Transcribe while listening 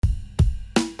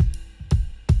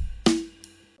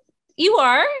you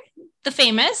are the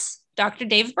famous Dr.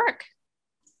 Dave Burke.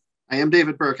 I am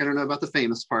David Burke. I don't know about the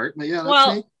famous part, but yeah, that's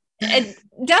Well, me. Thank you for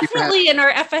having definitely in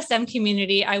our FSM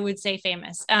community, I would say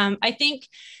famous. I think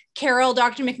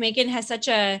Dr. McMakin has such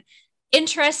a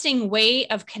interesting way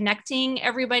of connecting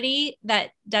everybody that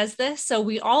does this. So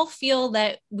we all feel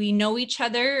that we know each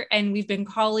other and we've been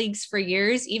colleagues for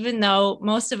years, even though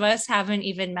most of us haven't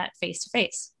even met face to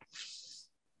face.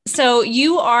 So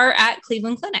you are at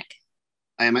Cleveland Clinic.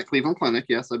 I am at Cleveland Clinic.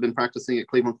 Yes, I've been practicing at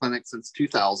Cleveland Clinic since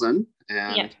 2000,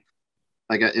 Yeah. and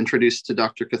I got introduced to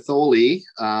Dr. Catholi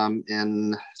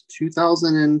in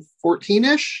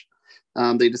 2014-ish.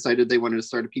 They decided they wanted to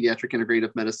start a pediatric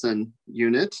integrative medicine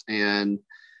unit, and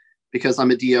because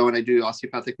I'm a DO and I do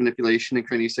osteopathic manipulation and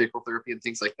craniosacral therapy and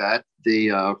things like that,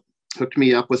 they hooked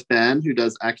me up with Ben, who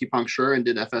does acupuncture and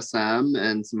did FSM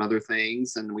and some other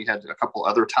things. And we had a couple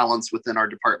other talents within our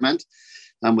department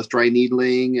with dry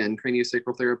needling and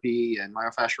craniosacral therapy and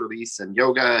myofascial release and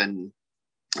yoga. And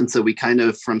so we kind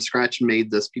of from scratch made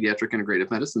this pediatric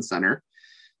integrative medicine center.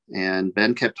 And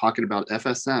Ben kept talking about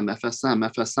FSM, FSM,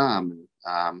 FSM.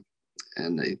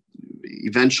 And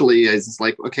eventually I was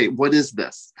like, okay, what is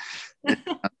this?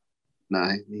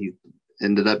 He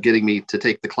ended up getting me to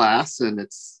take the class, and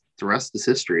the rest is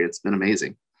history. It's been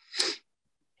amazing.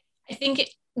 I think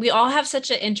we all have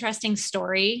such an interesting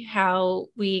story how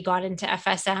we got into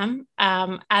FSM.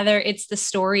 Either it's the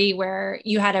story where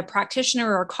you had a practitioner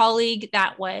or a colleague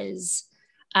that was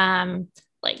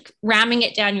like ramming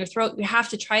it down your throat. You have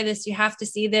to try this. You have to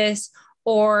see this.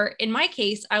 Or in my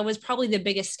case, I was probably the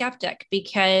biggest skeptic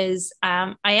because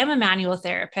I am a manual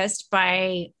therapist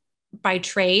by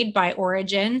trade, by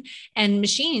origin, and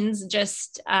machines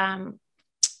just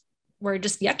were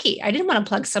just yucky. I didn't want to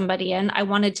plug somebody in. I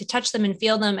wanted to touch them and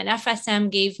feel them. And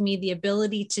FSM gave me the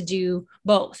ability to do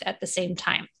both at the same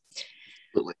time.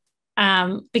 Absolutely.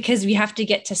 Because we have to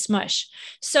get to smush.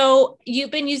 So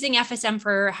you've been using FSM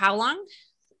for how long?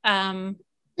 I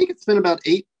think it's been about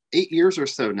eight years or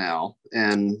so now.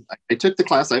 And I took the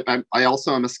class. I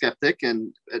also am a skeptic,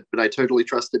 but I totally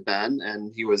trusted Ben,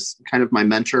 and he was kind of my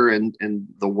mentor in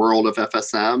the world of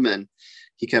FSM. And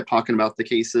he kept talking about the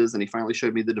cases, and he finally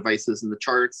showed me the devices and the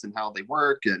charts and how they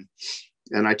work. And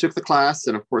I took the class.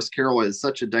 And of course, Carol is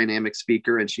such a dynamic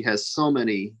speaker, and she has so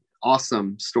many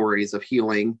awesome stories of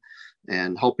healing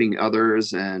and helping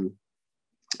others. And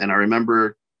I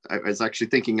remember I was actually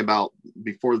thinking about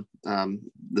before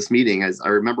this meeting, as I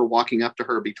remember walking up to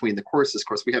her between the courses. Of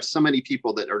course, we have so many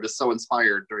people that are just so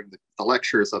inspired during the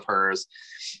lectures of hers.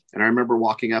 And I remember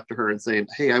walking up to her and saying,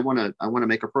 "Hey, I want to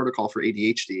make a protocol for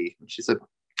ADHD." And she said,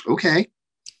 "Okay."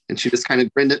 And she just kind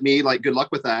of grinned at me like, "Good luck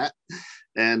with that."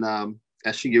 And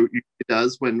as she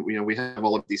does when we have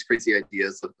all of these crazy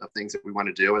ideas of things that we want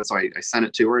to do. And so I sent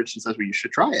it to her, and she says, "Well, you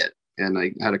should try it." And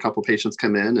I had a couple patients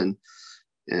come in, and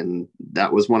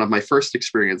that was one of my first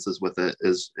experiences with it,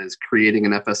 is creating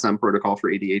an FSM protocol for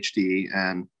ADHD,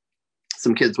 and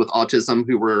some kids with autism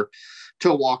who were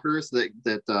toe walkers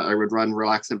that I would run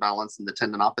relax and balance and the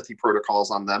tendinopathy protocols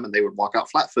on them, and they would walk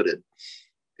out flat-footed.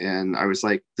 And I was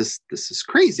like, this is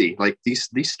crazy. Like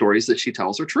these stories that she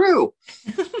tells are true.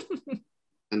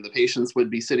 And the patients would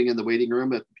be sitting in the waiting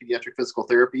room at pediatric physical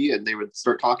therapy, and they would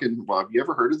start talking, "Well, have you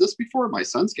ever heard of this before? My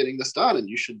son's getting this done, and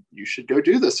you should go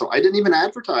do this." So I didn't even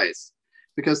advertise,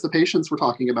 because the patients were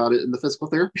talking about it in the physical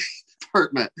therapy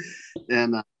department.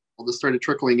 And all this started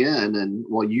trickling in, and,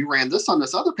 "Well, you ran this on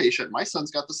this other patient. My son's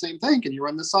got the same thing. Can you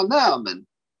run this on them?"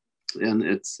 And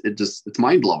it's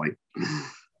mind blowing.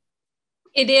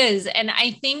 It is. And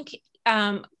I think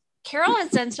Carol has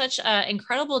done such an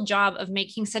incredible job of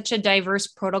making such a diverse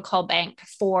protocol bank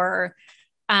for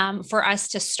us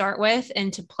to start with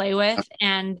and to play with.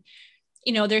 And,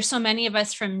 there's so many of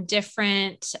us from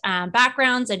different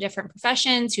backgrounds and different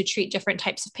professions who treat different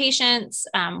types of patients,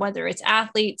 whether it's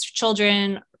athletes,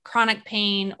 children, chronic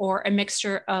pain, or a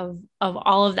mixture of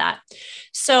all of that.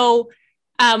 So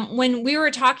when we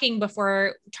were talking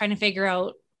before, trying to figure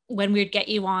out when we'd get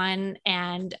you on,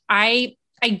 and I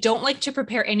don't like to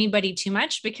prepare anybody too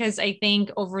much, because I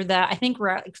think we're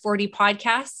at like 40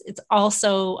 podcasts. It's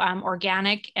also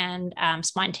organic and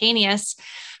spontaneous.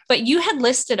 But you had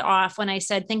listed off, when I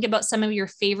said, think about some of your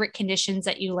favorite conditions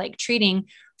that you like treating,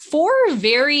 4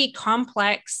 very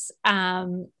complex,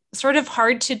 sort of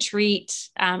hard to treat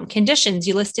conditions.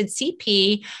 You listed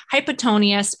CP,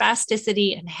 hypotonia,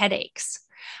 spasticity, and headaches.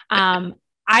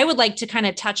 I would like to kind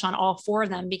of touch on all 4 of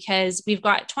them, because we've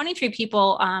got 23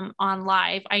 people on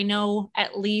live. I know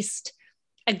at least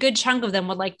a good chunk of them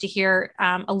would like to hear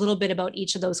a little bit about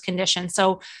each of those conditions.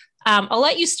 So I'll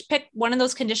let you pick one of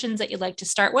those conditions that you'd like to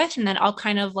start with, and then I'll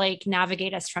kind of like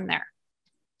navigate us from there.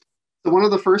 So one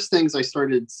of the first things I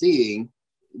started seeing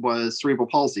was cerebral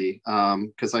palsy,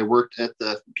 because I worked at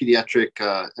the pediatric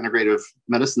integrative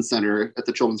medicine center at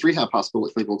the Children's Rehab Hospital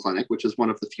at Cleveland Clinic, which is one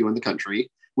of the few in the country,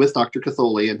 with Dr.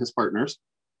 Catholi and his partners.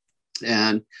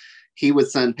 And he would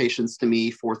send patients to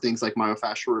me for things like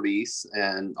myofascial release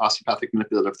and osteopathic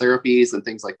manipulative therapies and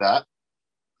things like that.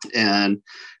 And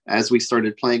as we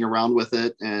started playing around with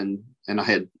it, and I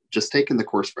had just taken the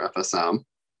course for FSM,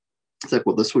 it's like,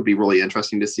 well, this would be really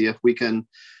interesting to see if we can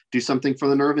do something for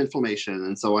the nerve inflammation.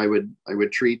 And so I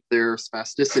would treat their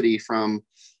spasticity from,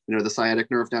 the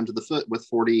sciatic nerve down to the foot with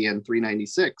 40 and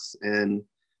 396. And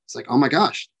it's like, oh my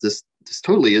gosh, this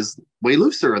totally is way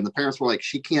looser. And the parents were like,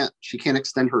 she can't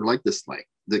extend her leg this way.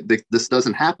 This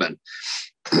doesn't happen.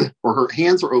 Or her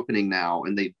hands are opening now,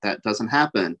 and that doesn't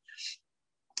happen.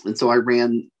 And so I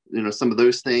ran, some of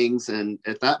those things. And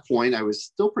at that point, I was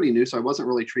still pretty new, so I wasn't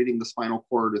really treating the spinal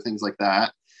cord or things like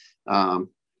that.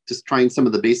 Just trying some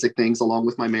of the basic things along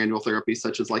with my manual therapy,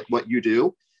 such as like what you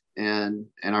do. And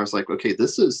I was like, okay,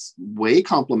 this is way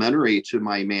complementary to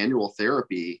my manual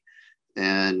therapy.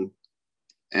 And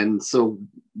so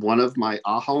one of my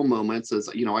aha moments is,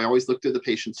 I always look through the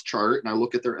patient's chart, and I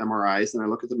look at their MRIs, and I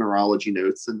look at the neurology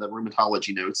notes and the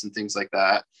rheumatology notes and things like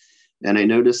that. And I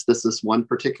noticed this one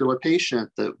particular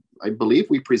patient that I believe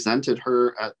we presented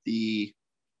her at the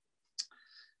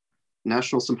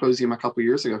National Symposium a couple of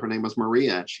years ago. Her name was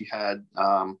Maria. She had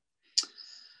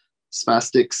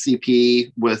spastic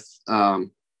CP with,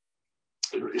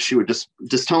 she would just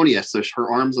dystonia. So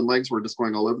her arms and legs were just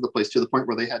going all over the place, to the point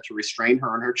where they had to restrain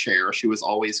her in her chair. She was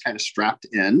always kind of strapped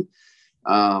in.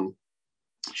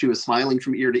 She was smiling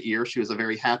from ear to ear. She was a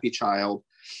very happy child.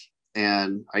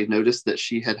 And I noticed that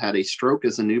she had had a stroke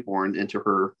as a newborn into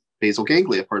her basal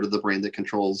ganglia, part of the brain that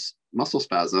controls muscle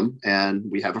spasm. And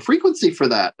we have a frequency for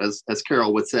that, as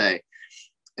Carol would say.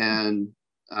 And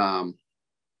so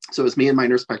it was me and my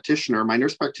nurse practitioner. My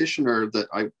nurse practitioner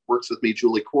that works with me,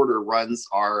 Julie Corder, runs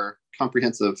our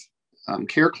comprehensive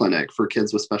care clinic for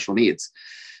kids with special needs.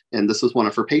 And this was one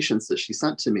of her patients that she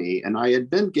sent to me. And I had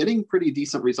been getting pretty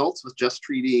decent results with just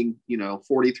treating,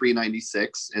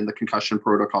 4396 in the concussion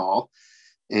protocol.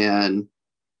 And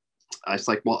I was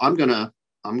like, well, I'm going to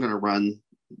run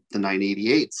the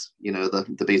 988s,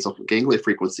 the basal ganglia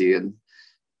frequency.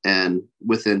 And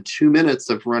within 2 minutes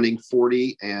of running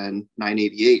 40 and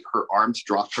 988, her arms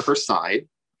dropped to her side.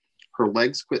 Her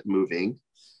legs quit moving.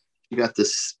 She got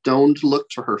this stoned look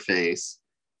to her face.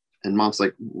 And mom's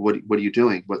like, what are you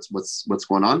doing? What's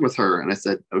going on with her? And I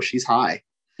said, oh, she's high.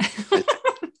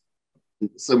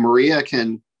 So Maria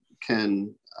can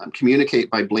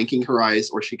communicate by blinking her eyes,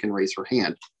 or she can raise her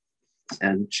hand.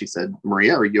 And she said,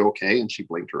 Maria, are you okay? And she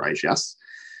blinked her eyes, yes.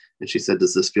 And she said,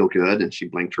 does this feel good? And she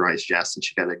blinked her eyes, yes. And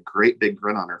she got a great big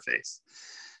grin on her face.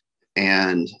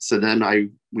 And so then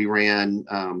we ran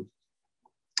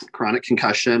chronic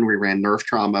concussion, we ran nerve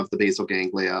trauma of the basal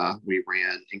ganglia, we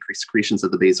ran increased secretions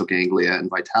of the basal ganglia and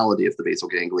vitality of the basal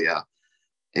ganglia.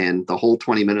 And the whole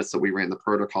 20 minutes that we ran the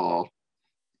protocol,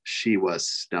 she was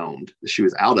stoned. She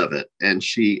was out of it. And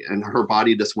her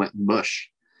body just went mush.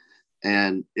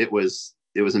 And it was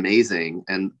amazing.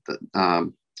 And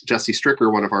Jessie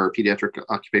Stricker, one of our pediatric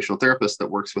occupational therapists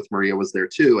that works with Maria, was there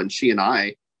too. And she and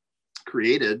I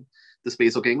created this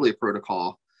basal ganglia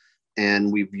protocol.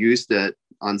 And we've used it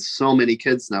on so many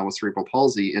kids now with cerebral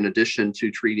palsy, in addition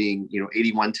to treating,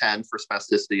 8110 for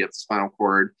spasticity of the spinal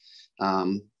cord,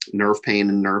 nerve pain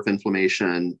and nerve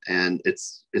inflammation. And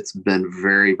it's been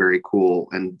very, very cool.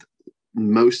 And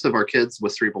most of our kids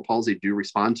with cerebral palsy do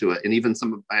respond to it. And even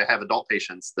I have adult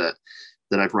patients that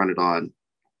I've run it on.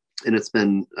 And it's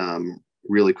been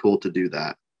really cool to do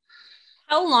that.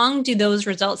 How long do those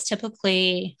results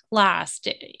typically last?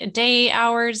 A day,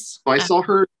 hours? So I saw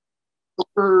her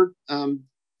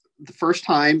the first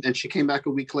time, and she came back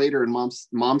a week later, and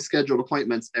mom scheduled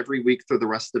appointments every week for the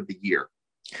rest of the year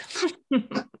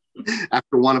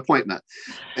after one appointment.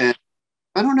 And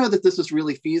I don't know that this is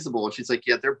really feasible. And she's like,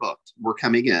 yeah, they're booked. We're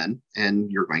coming in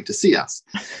and you're going to see us.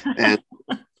 And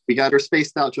we got her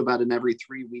spaced out to about an every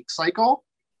 3-week cycle.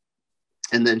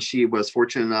 And then she was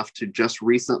fortunate enough to just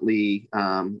recently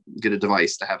get a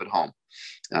device to have at home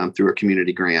through a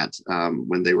community grant,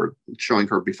 when they were showing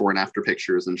her before and after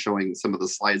pictures and showing some of the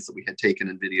slides that we had taken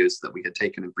and videos that we had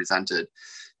taken and presented.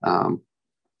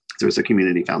 There was a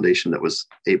community foundation that was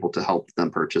able to help them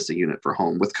purchase a unit for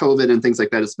home. With COVID and things like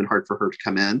that, it's been hard for her to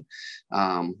come in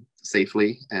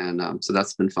safely. And so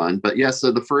that's been fun. But yeah,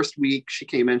 so the first week she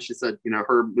came in, she said,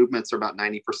 her movements are about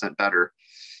 90% better.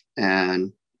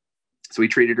 And so we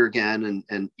treated her again,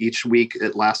 and each week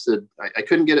it lasted, I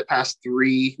couldn't get it past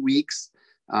 3 weeks.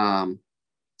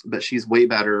 but she's way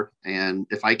better. And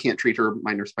if I can't treat her,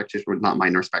 my nurse practitioner, not my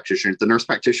nurse practitioner, the nurse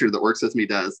practitioner that works with me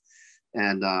does.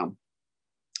 And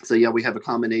so yeah, we have a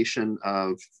combination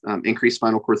of increased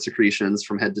spinal cord secretions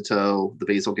from head to toe, the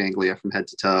basal ganglia from head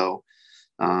to toe.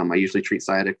 I usually treat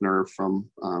sciatic nerve from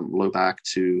low back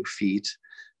to feet,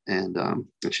 and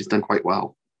she's done quite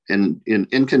well. And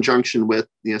in conjunction with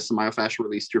some myofascial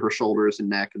release to her shoulders and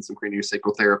neck, and some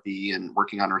craniosacral therapy, and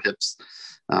working on her hips.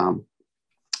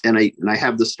 And I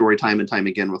have this story time and time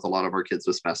again with a lot of our kids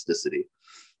with spasticity,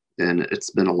 and it's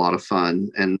been a lot of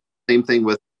fun. And same thing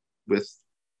with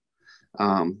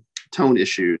tone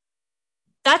issues.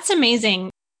 That's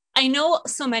amazing. I know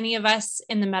so many of us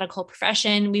in the medical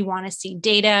profession, we want to see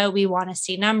data, we want to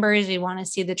see numbers, we want to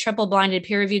see the triple blinded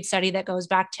peer reviewed study that goes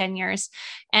back 10 years.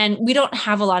 And we don't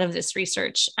have a lot of this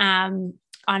research on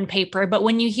paper. But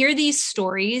when you hear these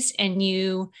stories and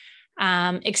you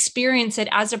experience it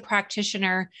as a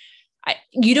practitioner,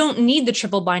 you don't need the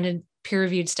triple blinded peer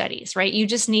reviewed studies, right? You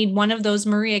just need one of those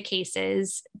Maria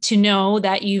cases to know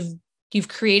that you've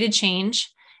created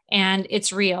change and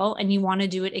it's real, and you want to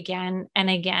do it again and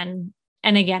again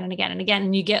and again and again and again.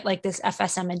 And you get like this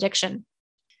FSM addiction.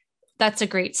 That's a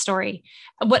great story.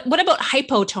 What about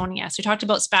hypotonia? So we talked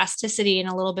about spasticity and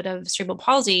a little bit of cerebral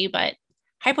palsy, but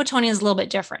hypotonia is a little bit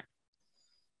different.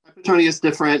 Hypotonia is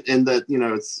different in that,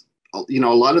 it's, a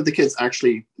lot of the kids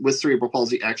actually with cerebral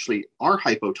palsy actually are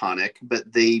hypotonic,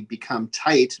 but they become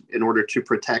tight in order to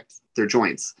protect their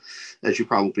joints, as you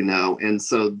probably know. And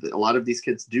so a lot of these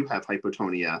kids do have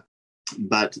hypotonia,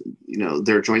 but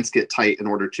their joints get tight in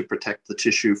order to protect the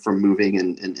tissue from moving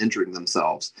and injuring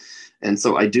themselves. And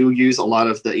so I do use a lot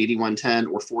of the 8110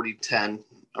 or 4010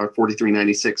 or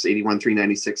 4396,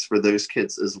 81396 for those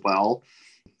kids as well.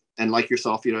 And like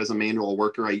yourself, as a manual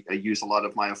worker, I use a lot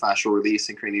of myofascial release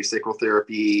and craniosacral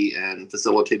therapy and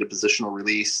facilitated positional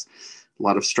release, a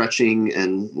lot of stretching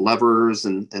and levers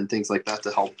and things like that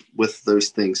to help with those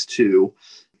things too,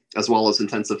 as well as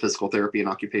intensive physical therapy and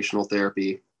occupational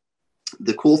therapy.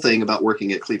 The cool thing about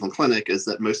working at Cleveland Clinic is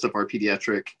that most of our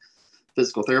pediatric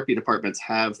physical therapy departments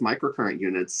have microcurrent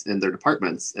units in their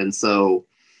departments. And so,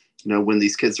 when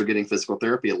these kids are getting physical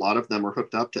therapy, a lot of them are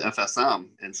hooked up to FSM.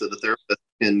 And so the therapist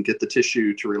can get the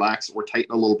tissue to relax or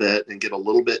tighten a little bit and get a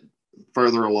little bit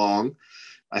further along.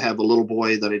 I have a little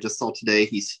boy that I just saw today.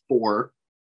 He's 4,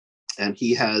 and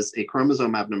he has a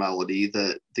chromosome abnormality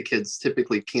that the kids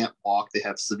typically can't walk. They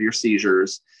have severe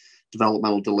seizures,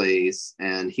 developmental delays,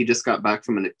 and he just got back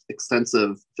from an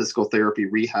extensive physical therapy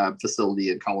rehab facility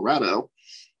in Colorado.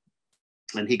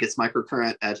 And he gets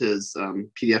microcurrent at his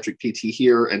pediatric PT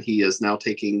here, and he is now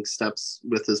taking steps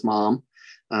with his mom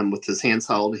with his hands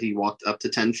held. He walked up to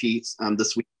 10 feet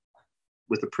this week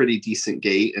with a pretty decent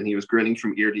gait, and he was grinning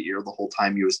from ear to ear the whole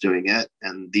time he was doing it.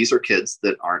 And these are kids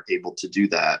that aren't able to do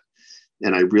that.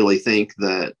 And I really think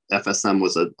that FSM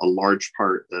was a large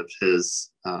part of his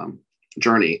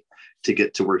journey to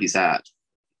get to where he's at.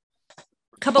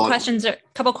 Couple questions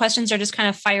are just kind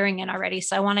of firing in already.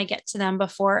 So I want to get to them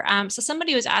before. So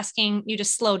somebody was asking you to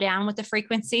slow down with the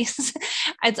frequencies.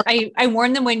 I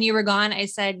warned them when you were gone. I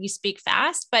said, you speak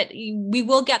fast, but we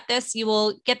will get this. You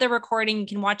will get the recording. You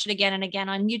can watch it again and again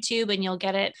on YouTube, and you'll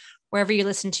get it wherever you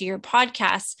listen to your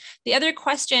podcasts. The other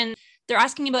question, they're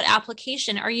asking about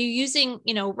application. Are you using,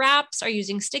 wraps? Are you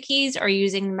using stickies? Are you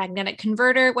using the magnetic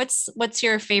converter? What's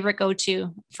your favorite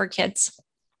go-to for kids?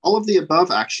 All of the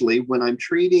above, actually. When I'm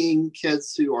treating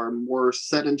kids who are more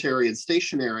sedentary and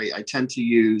stationary, I tend to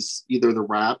use either the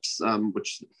wraps,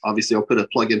 which obviously I'll put a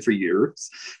plug in for years.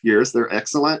 They're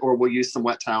excellent, or we'll use some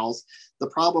wet towels.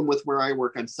 The problem with where I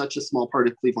work, I'm such a small part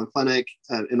of Cleveland Clinic.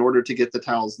 In order to get the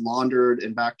towels laundered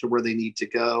and back to where they need to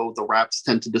go, the wraps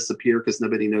tend to disappear because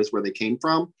nobody knows where they came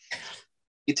from.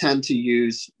 We tend to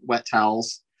use wet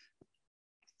towels.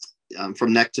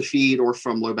 From neck to feet, or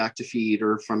from low back to feet,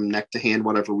 or from neck to hand,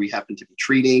 whatever we happen to be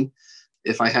treating.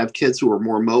 If I have kids who are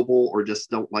more mobile or just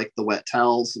don't like the wet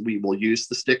towels, we will use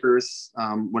the stickers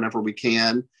whenever we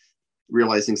can,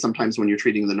 realizing sometimes when you're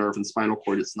treating the nerve and spinal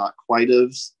cord, it's not quite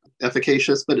as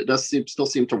efficacious, but it does still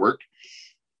seem to work.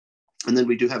 And then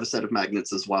we do have a set of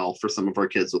magnets as well for some of our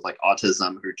kids with like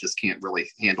autism who just can't really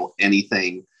handle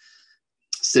anything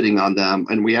sitting on them.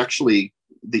 And we actually,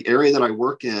 the area that I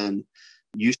work in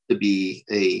used to be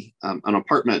an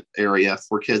apartment area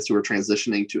for kids who are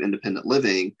transitioning to independent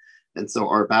living. And so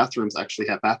our bathrooms actually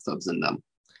have bathtubs in them.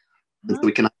 And so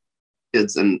we can have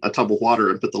kids in a tub of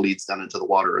water and put the leads down into the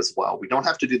water as well. We don't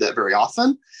have to do that very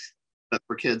often, but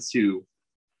for kids who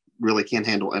really can't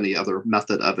handle any other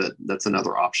method of it, that's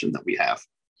another option that we have.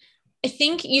 I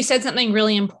think you said something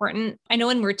really important. I know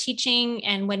when we're teaching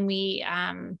and when we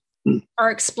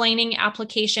are explaining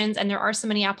applications, and there are so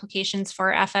many applications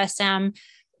for FSM,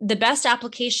 the best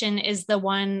application is the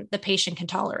one the patient can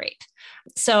tolerate.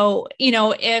 So,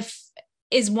 if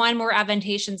is one more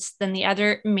advantageous than the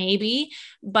other? Maybe.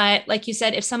 But like you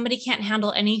said, if somebody can't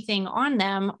handle anything on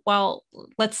them, well,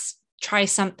 let's try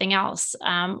something else.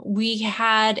 We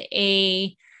had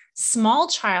a small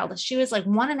child. She was like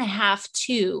 1.5,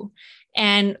 2.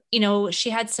 And, she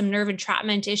had some nerve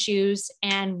entrapment issues,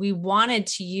 and we wanted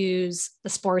to use the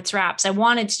sports wraps. I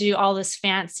wanted to do all this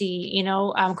fancy,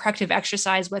 corrective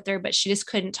exercise with her, but she just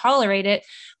couldn't tolerate it.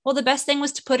 Well, the best thing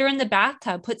was to put her in the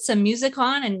bathtub, put some music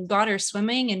on, and got her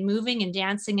swimming and moving and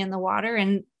dancing in the water.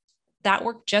 And that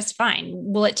worked just fine.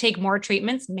 Will it take more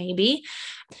treatments? Maybe.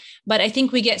 But I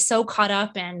think we get so caught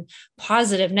up in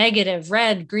positive, negative,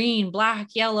 red, green, black,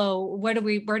 yellow. Where do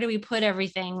we put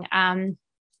everything?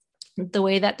 The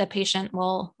way that the patient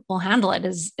will handle it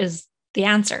is the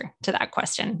answer to that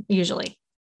question usually.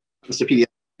 To pediatric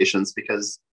patients,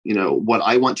 because what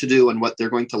I want to do and what they're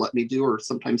going to let me do are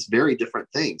sometimes very different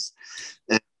things.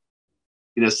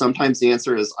 And sometimes the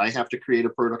answer is I have to create a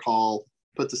protocol,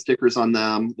 put the stickers on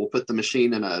them. We'll put the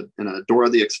machine in a Dora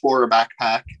the Explorer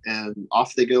backpack, and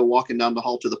off they go walking down the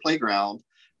hall to the playground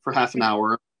for half an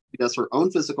hour. She does her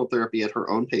own physical therapy at her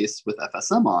own pace with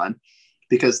FSM on,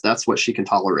 because that's what she can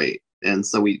tolerate. And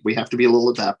so we have to be a little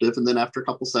adaptive. And then after a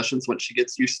couple sessions, once she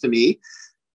gets used to me,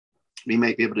 we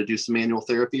might be able to do some manual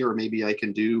therapy, or maybe I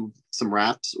can do some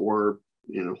wraps, or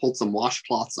hold some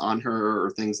washcloths on her,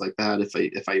 or things like that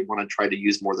if I want to try to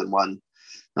use more than one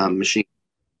machine.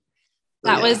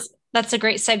 That's a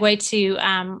great segue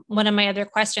to one of my other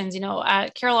questions.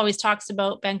 Carol always talks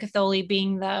about Ben Catholi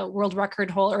being the world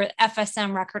record holder, or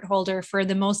FSM record holder, for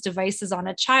the most devices on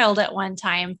a child at one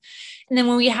time. And then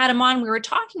when we had him on, we were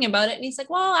talking about it, and he's like,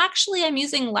 well, actually, I'm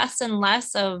using less and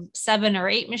less of 7 or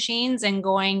 8 machines and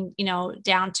going,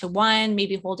 down to 1,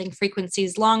 maybe holding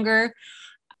frequencies longer.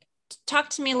 Talk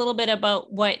to me a little bit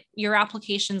about what your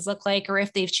applications look like, or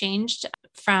if they've changed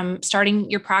from starting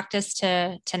your practice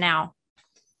to now.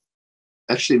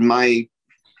 Actually, my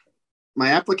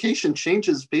application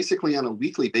changes basically on a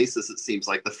weekly basis. It seems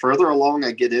like the further along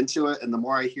I get into it, and the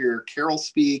more I hear Carol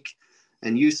speak,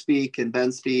 and you speak, and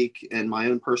Ben speak, and my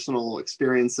own personal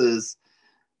experiences,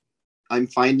 I'm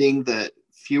finding that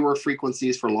fewer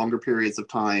frequencies for longer periods of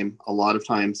time a lot of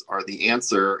times are the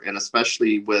answer. And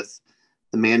especially with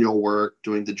the manual work,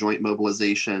 doing the joint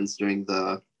mobilizations, doing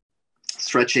the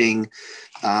stretching,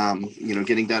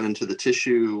 getting down into the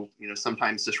tissue,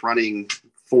 sometimes just running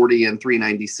 40 and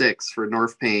 396 for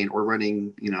nerve pain, or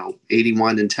running,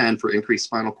 81 and 10 for increased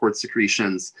spinal cord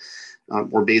secretions,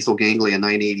 or basal ganglia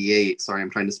 988. Sorry, I'm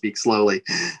trying to speak slowly.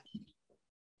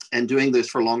 And doing this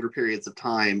for longer periods of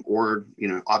time, or,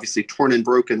 obviously torn and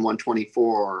broken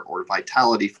 124 or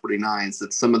vitality 49s.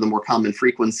 That's some of the more common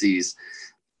frequencies,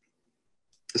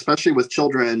 especially with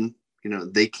children.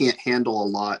 They can't handle a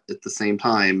lot at the same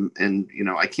time. And,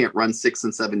 I can't run 6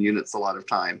 and 7 units a lot of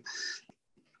time.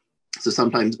 So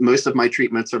sometimes most of my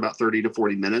treatments are about 30 to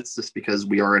 40 minutes, just because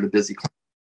we are in a busy class,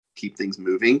 keep things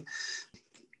moving.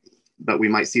 But we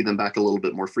might see them back a little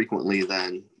bit more frequently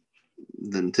than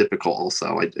typical.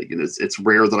 Also, it's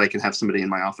rare that I can have somebody in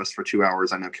my office for 2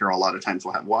 hours. I know Carol a lot of times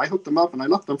will have, well, I hooked them up and I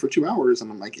left them for 2 hours, and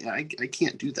I'm like, yeah, I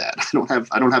can't do that.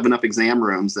 I don't have enough exam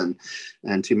rooms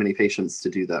and too many patients to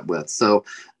do that with. So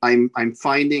I'm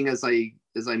finding as I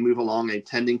move along, I'm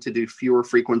tending to do fewer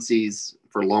frequencies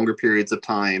for longer periods of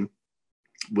time,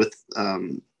 with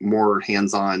more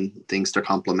hands-on things to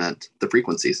complement the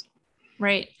frequencies.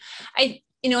 Right.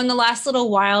 In the last little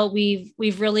while,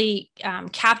 we've really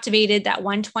captivated that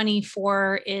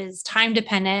 124 is time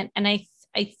dependent. And I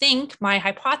think my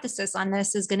hypothesis on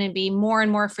this is going to be more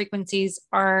and more frequencies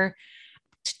are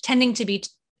tending to be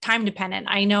time dependent.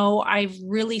 I know I've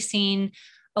really seen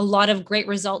a lot of great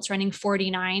results running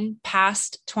 49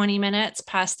 past 20 minutes,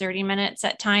 past 30 minutes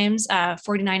at times.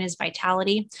 49 is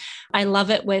vitality. I love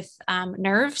it with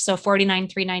nerve. So 49,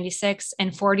 396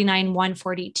 and 49,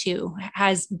 142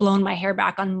 has blown my hair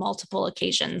back on multiple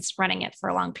occasions running it for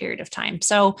a long period of time.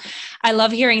 So I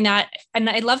love hearing that. And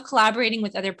I love collaborating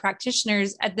with other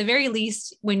practitioners. At the very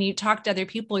least, when you talk to other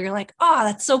people, you're like, oh,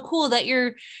 that's so cool that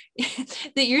you're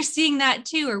seeing that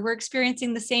too, or we're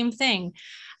experiencing the same thing.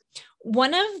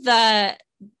 One of the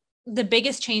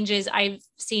biggest changes I've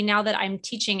seen now that I'm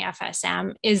teaching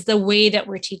FSM is the way that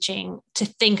we're teaching to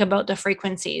think about the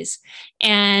frequencies,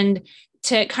 and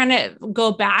to kind of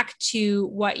go back to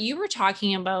what you were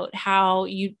talking about, how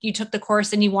you took the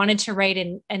course and you wanted to write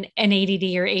an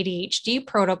ADD or ADHD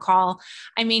protocol.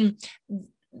 I mean,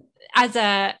 as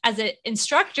an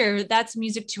instructor, that's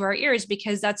music to our ears,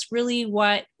 because that's really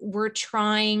what we're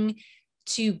trying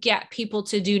to get people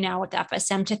to do now with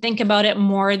FSM, to think about it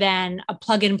more than a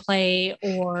plug and play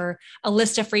or a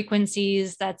list of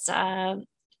frequencies that's a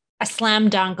slam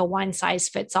dunk, a one size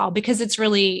fits all, because it's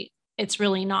really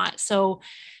not. So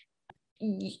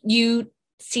you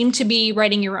seem to be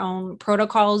writing your own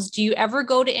protocols. Do you ever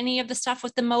go to any of the stuff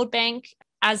with the mode bank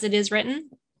as it is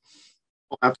written?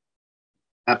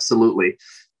 Absolutely.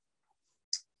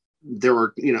 There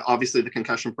were, obviously the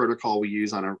concussion protocol we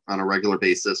use on a regular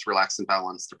basis, relax and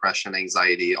balance, depression,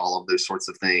 anxiety, all of those sorts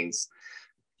of things.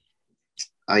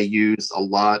 I use a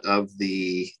lot of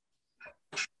the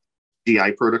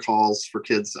GI protocols for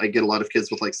kids. I get a lot of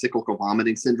kids with like cyclical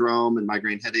vomiting syndrome and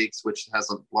migraine headaches, which has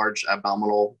a large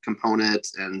abdominal component,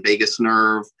 and vagus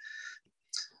nerve.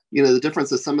 The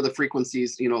difference is some of the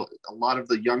frequencies, a lot of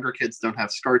the younger kids don't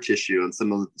have scar tissue, and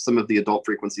some of the adult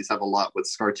frequencies have a lot with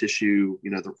scar tissue,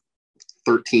 the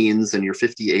 13s and your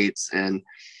 58s. And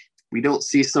we don't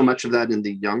see so much of that in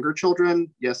the younger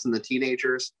children. Yes, in the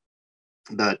teenagers.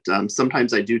 But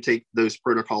sometimes I do take those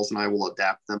protocols and I will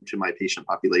adapt them to my patient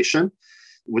population,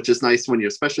 which is nice when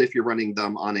especially if you're running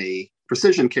them on a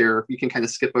precision care, you can kind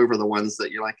of skip over the ones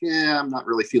that you're like, I'm not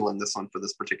really feeling this one for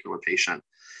this particular patient.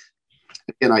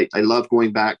 Again, I love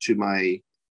going back to my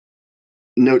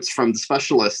notes from the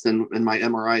specialist and my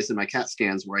MRIs and my CAT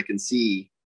scans, where I can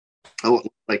see,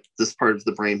 like this part of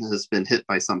the brain has been hit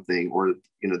by something, or,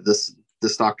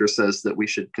 this doctor says that we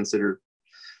should consider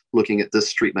looking at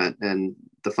this treatment. And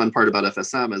the fun part about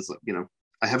FSM is,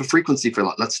 I have a frequency for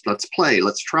that. Let's play,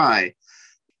 let's try.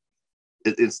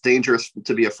 It's dangerous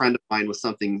to be a friend of mine with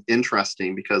something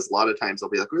interesting, because a lot of times I'll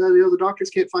be like, the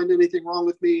doctors can't find anything wrong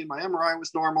with me, and my MRI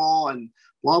was normal, and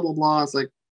blah, blah, blah. It's like,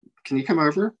 can you come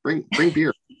over? Bring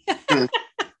beer.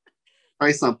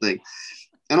 Try something.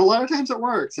 And a lot of times it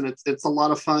works. And it's a lot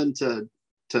of fun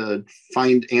to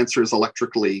find answers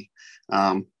electrically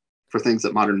for things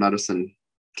that modern medicine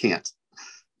can't.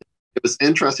 It was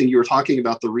interesting. You were talking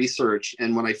about the research.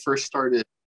 And when I first started,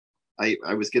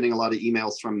 I was getting a lot of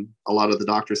emails from a lot of the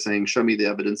doctors saying, show me the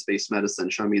evidence-based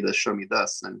medicine, show me this, show me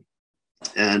this.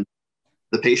 And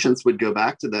the patients would go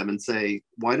back to them and say,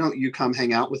 why don't you come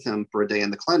hang out with him for a day in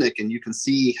the clinic, and you can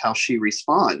see how she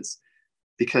responds,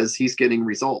 because he's getting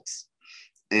results.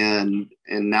 And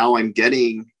now I'm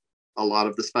getting a lot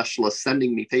of the specialists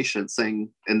sending me patients saying,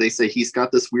 and they say, he's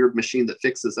got this weird machine that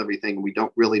fixes everything, and we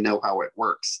don't really know how it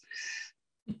works.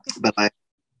 But I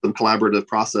some collaborative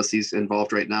processes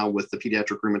involved right now with the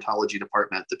pediatric rheumatology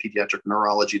department, the pediatric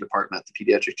neurology department, the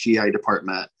pediatric GI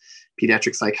department,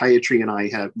 pediatric psychiatry.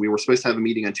 And we were supposed to have a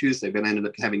meeting on Tuesday, but I ended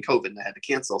up having COVID and I had to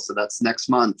cancel. So that's next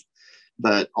month.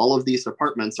 But all of these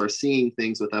departments are seeing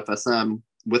things with FSM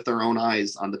with their own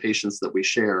eyes on the patients that we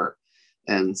share.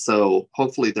 And so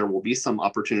hopefully there will be some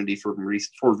opportunity for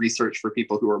research for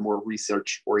people who are more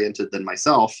research oriented than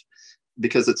myself,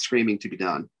 because it's screaming to be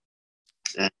done.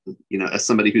 And, as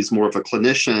somebody who's more of a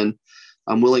clinician,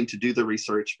 I'm willing to do the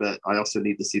research, but I also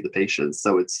need to see the patients.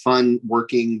 So it's fun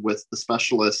working with the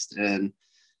specialist. And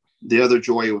the other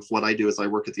joy of what I do is I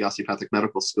work at the Osteopathic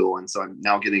Medical School. And so I'm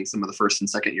now getting some of the first and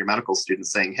second year medical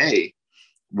students saying, hey,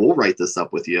 we'll write this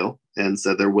up with you. And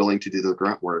so they're willing to do the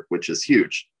grunt work, which is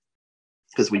huge,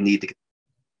 because we need to get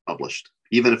published.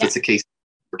 Even if it's a case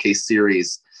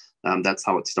series, that's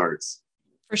how it starts.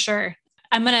 For sure.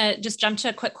 I'm going to just jump to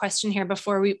a quick question here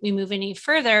before we move any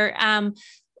further.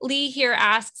 Lee here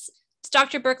asks, does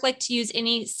Dr. Burke like to use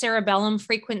any cerebellum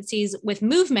frequencies with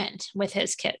movement with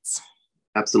his kids?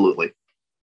 Absolutely.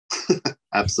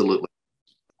 Absolutely.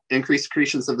 Increased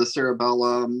secretions of the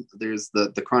cerebellum. There's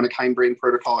the chronic hindbrain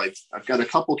protocol. I've got a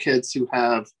couple kids who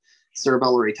have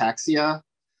cerebellar ataxia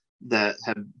that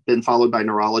have been followed by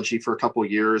neurology for a couple of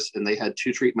years, and they had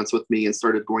 2 treatments with me and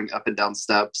started going up and down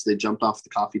steps. They jumped off the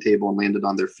coffee table and landed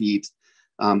on their feet,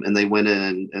 and they went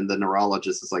in, and the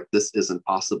neurologist is like, this isn't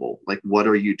possible. Like, what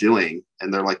are you doing?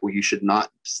 And they're like, well, you should not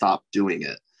stop doing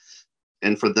it.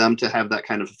 And for them to have that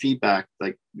kind of feedback,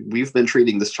 like, we've been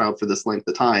treating this child for this length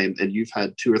of time, and you've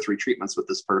had 2 or 3 treatments with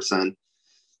this person,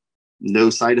 no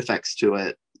side effects to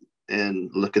it,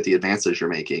 and look at the advances you're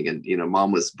making. And,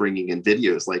 mom was bringing in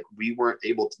videos like, we weren't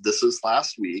able to, this was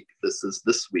last week, this is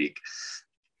this week.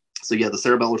 So yeah, the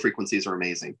cerebellar frequencies are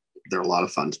amazing. They're a lot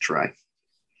of fun to try.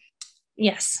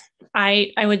 Yes,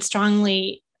 I would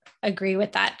strongly agree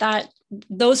with that.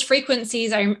 Those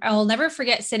frequencies, I'll never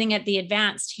forget sitting at the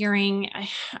advanced hearing,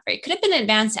 it could have been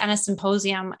advanced and a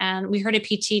symposium. And we heard a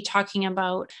PT talking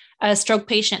about a stroke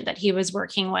patient that he was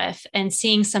working with, and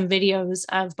seeing some videos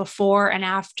of before and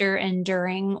after and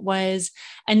during was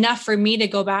enough for me to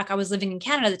go back. I was living in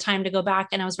Canada at the time, to go back,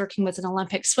 and I was working with an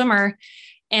Olympic swimmer.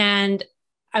 And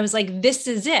I was like, this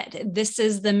is it. This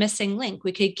is the missing link.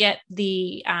 We could get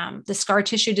the scar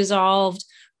tissue dissolved.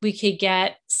 We could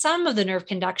get some of the nerve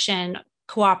conduction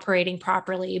cooperating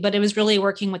properly, but it was really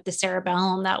working with the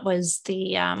cerebellum that was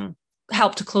the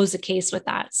help to close the case with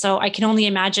that. So I can only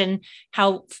imagine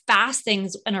how fast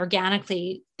things and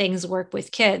organically things work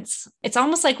with kids. It's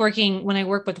almost like working when I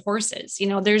work with horses. You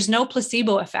know, there's no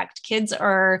placebo effect. Kids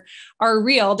are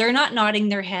real. They're not nodding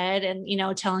their head and, you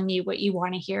know, telling you what you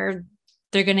want to hear.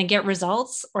 They're going to get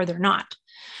results or they're not.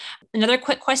 Another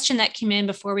quick question that came in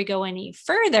before we go any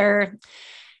further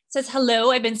says,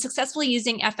 hello, I've been successfully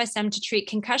using FSM to treat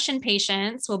concussion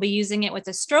patients. We'll be using it with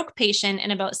a stroke patient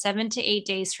in about 7 to 8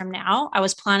 days from now. I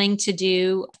was planning to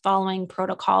do following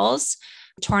protocols: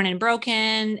 torn and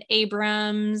broken,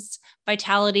 Abrams,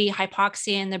 vitality,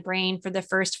 hypoxia in the brain for the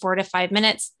first 4 to 5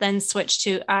 minutes, then switch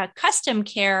to custom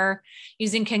care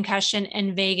using concussion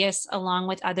and vagus along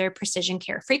with other precision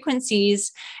care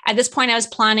frequencies. At this point, I was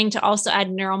planning to also add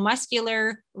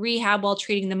neuromuscular rehab while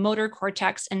treating the motor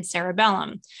cortex and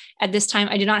cerebellum. At this time,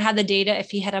 I do not have the data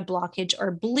if he had a blockage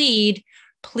or bleed.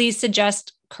 Please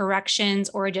suggest corrections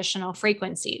or additional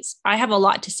frequencies. I have a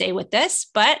lot to say with this,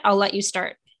 but I'll let you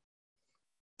start.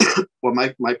 Well,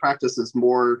 my practice is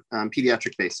more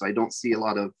pediatric based, so I don't see a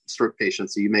lot of stroke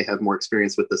patients. So you may have more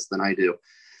experience with this than I do.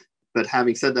 But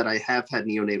having said that, I have had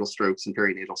neonatal strokes and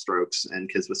perinatal strokes and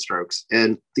kids with strokes.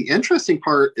 And the interesting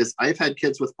part is I've had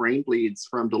kids with brain bleeds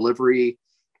from delivery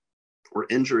or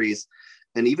injuries.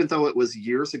 And even though it was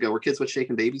years ago, or kids with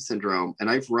shaken baby syndrome, and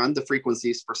I've run the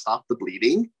frequencies for stop the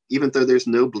bleeding, even though there's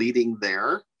no bleeding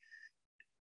there,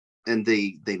 and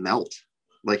they melt.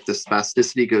 Like the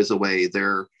spasticity goes away,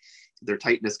 their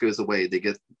tightness goes away. They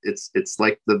get it's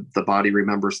like the body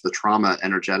remembers the trauma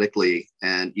energetically.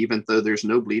 And even though there's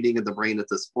no bleeding in the brain at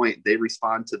this point, they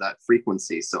respond to that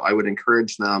frequency. So I would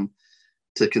encourage them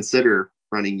to consider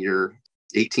running your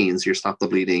 18s, your stop the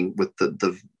bleeding, with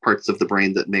the parts of the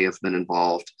brain that may have been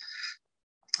involved.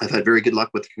 I've had very good luck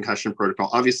with the concussion protocol.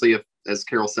 Obviously, if, as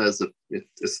Carol says,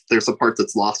 if there's a part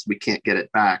that's lost, we can't get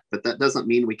it back, but that doesn't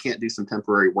mean we can't do some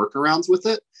temporary workarounds with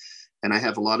it. And I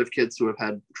have a lot of kids who have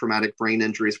had traumatic brain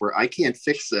injuries where I can't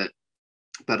fix it,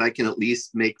 but I can at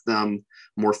least make them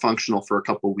more functional for a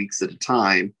couple of weeks at a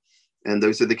time. And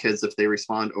those are the kids, if they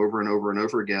respond over and over and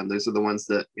over again, those are the ones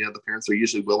that, you know, the parents are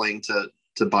usually willing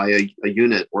to buy a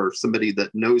unit, or somebody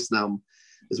that knows them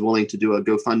is willing to do a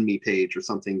GoFundMe page or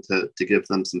something to give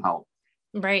them some help.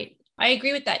 Right. I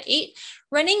agree with that.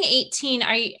 Running 18,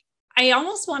 I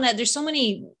almost want to, there's so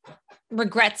many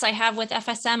regrets I have with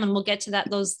FSM, and we'll get to that,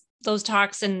 those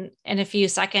talks in a few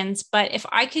seconds. But if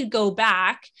I could go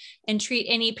back and treat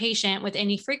any patient with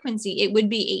any frequency, it would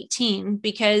be 18,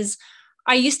 because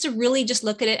I used to really just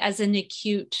look at it as an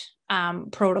acute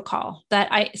protocol,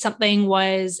 that something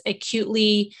was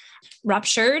acutely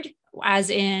ruptured, as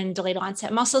in delayed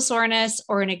onset muscle soreness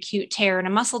or an acute tear in a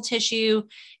muscle tissue.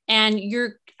 And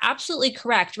you're absolutely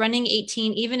correct. Running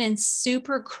 18, even in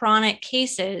super chronic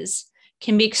cases,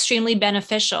 can be extremely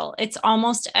beneficial. It's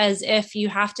almost as if you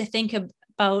have to think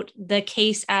about the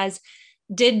case as,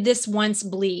 did this once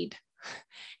bleed?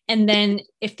 And then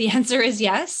if the answer is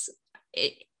yes,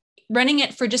 running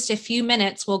it for just a few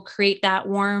minutes will create that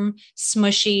warm,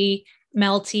 smushy,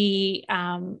 melty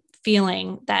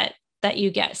feeling that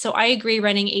you get. So I agree,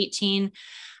 running 18.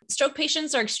 Stroke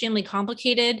patients are extremely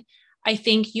complicated. I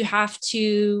think you have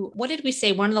to, what did we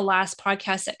say? One of the last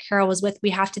podcasts that Carol was with,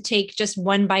 we have to take just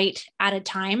one bite at a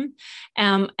time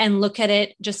and look at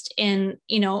it just in,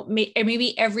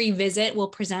 maybe every visit will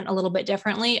present a little bit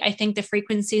differently. I think the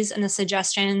frequencies and the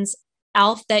suggestions,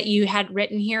 Alf, that you had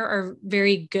written here are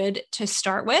very good to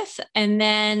start with. And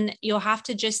then you'll have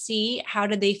to just see how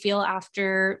do they feel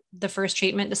after the first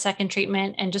treatment, the second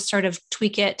treatment, and just sort of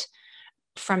tweak it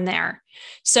from there.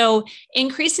 So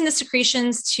increasing the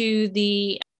secretions to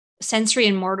the sensory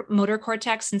and motor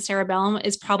cortex and cerebellum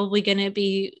is probably going to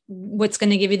be what's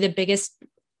going to give you the biggest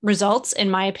results, in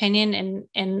my opinion,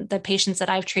 in the patients that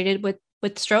I've treated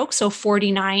with stroke. So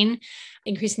 49,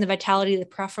 increasing the vitality of the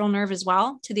peripheral nerve as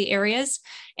well to the areas.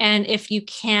 And if you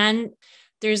can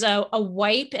There's a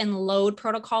wipe and load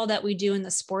protocol that we do in the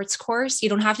sports course. You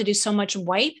don't have to do so much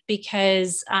wipe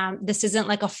because this isn't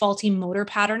like a faulty motor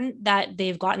pattern that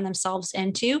they've gotten themselves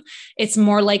into. It's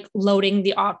more like loading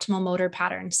the optimal motor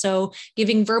pattern. So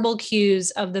giving verbal cues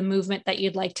of the movement that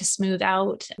you'd like to smooth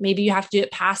out. Maybe you have to do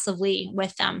it passively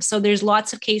with them. So there's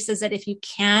lots of cases that if you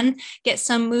can get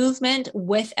some movement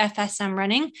with FSM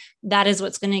running, that is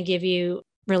what's going to give you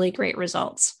really great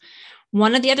results.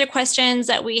 One of the other questions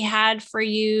that we had for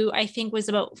you, I think, was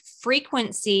about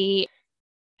frequency,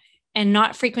 and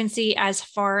not frequency as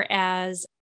far as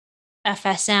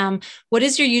FSM. What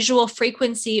is your usual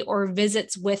frequency or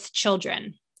visits with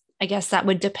children? I guess that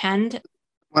would depend.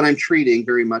 When I'm treating,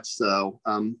 very much so.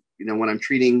 When I'm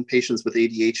treating patients with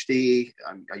ADHD,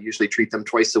 I usually treat them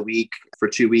twice a week for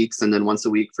 2 weeks, and then once a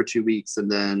week for 2 weeks. And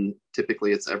then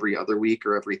typically it's every other week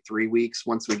or every 3 weeks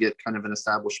once we get kind of an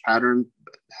established pattern.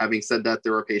 But having said that,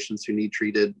 there are patients who need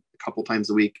treated a couple times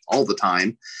a week all the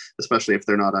time, especially if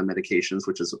they're not on medications,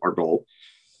 which is our goal.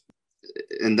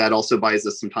 And that also buys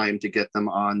us some time to get them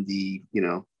on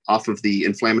off of the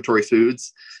inflammatory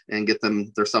foods and get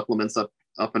them their supplements up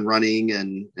and running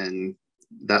and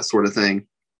that sort of thing.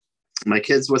 My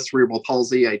kids with cerebral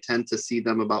palsy, I tend to see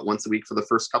them about once a week for the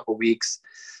first couple of weeks.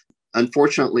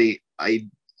 Unfortunately, I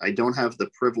don't have the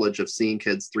privilege of seeing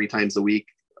kids 3 times a week.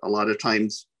 A lot of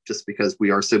times, just because we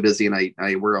are so busy, and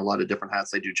I wear a lot of different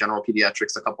hats. I do general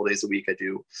pediatrics a couple of days a week. I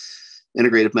do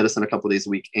integrative medicine a couple of days a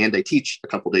week, and I teach a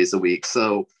couple of days a week.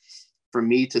 So for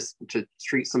me to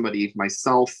treat somebody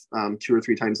myself 2 or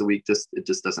 3 times a week, it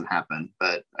just doesn't happen.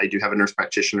 But I do have a nurse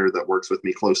practitioner that works with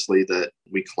me closely, that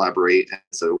we collaborate. And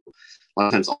so a lot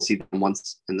of times I'll see them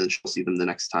once and then she'll see them the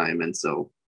next time. And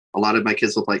so a lot of my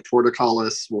kids with like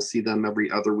torticollis, we'll see them every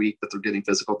other week, but they're getting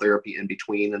physical therapy in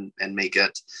between and may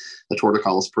get the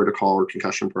torticollis protocol or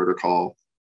concussion protocol.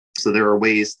 So there are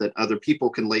ways that other people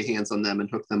can lay hands on them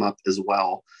and hook them up as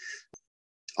well.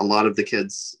 A lot of the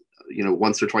kids,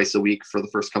 once or twice a week for the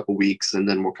first couple of weeks, and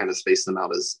then we'll kind of space them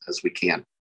out as we can.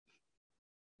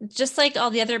 Just like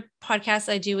all the other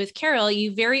podcasts I do with Carol,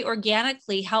 you very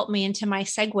organically helped me into my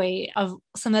segue of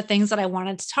some of the things that I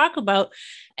wanted to talk about.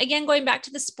 Again, going back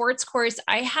to the sports course,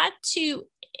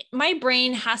 my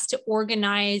brain has to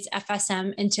organize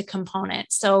FSM into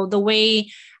components. So the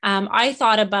way I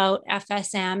thought about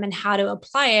FSM and how to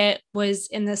apply it was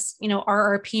in this,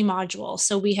 RRP module.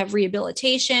 So we have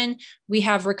rehabilitation, we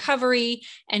have recovery,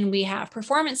 and we have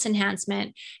performance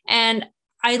enhancement. And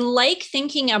I like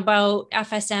thinking about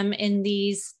FSM in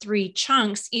these 3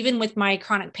 chunks, even with my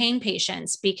chronic pain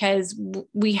patients, because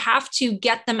we have to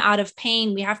get them out of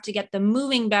pain. We have to get them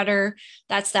moving better.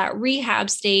 That's that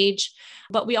rehab stage.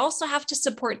 But we also have to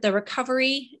support the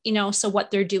recovery, so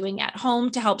what they're doing at home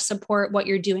to help support what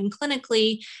you're doing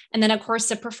clinically. And then, of course,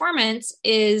 the performance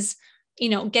is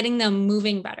getting them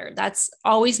moving better. That's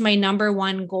always my number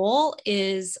one goal,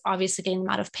 is obviously getting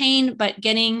them out of pain, but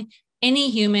getting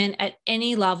any human at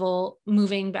any level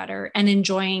moving better and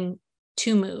enjoying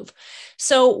to move.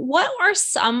 So what are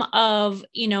some of,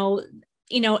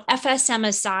 FSM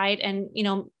aside, and,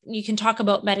 you can talk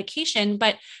about medication,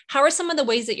 but how are some of the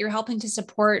ways that you're helping to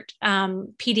support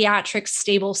pediatric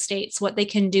stable states, what they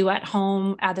can do at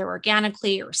home, either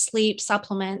organically or sleep,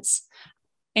 supplements,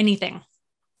 anything?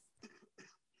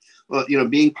 Well,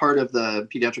 being part of the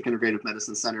Pediatric Integrative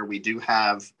Medicine Center, we do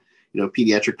have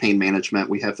pediatric pain management,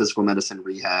 we have physical medicine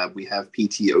rehab, we have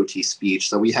PT, OT, speech.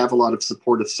 So we have a lot of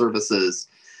supportive services,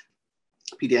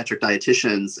 pediatric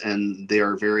dietitians, and they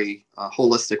are very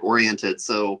holistic oriented.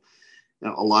 So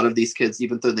a lot of these kids,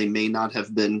 even though they may not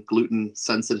have been gluten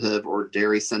sensitive or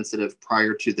dairy sensitive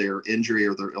prior to their injury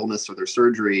or their illness or their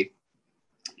surgery,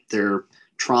 their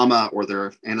trauma or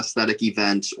their anesthetic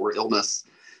event or illness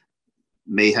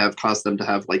may have caused them to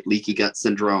have like leaky gut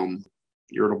syndrome,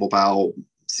 irritable bowel,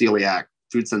 celiac,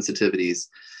 food sensitivities.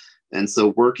 And so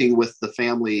working with the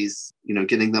families,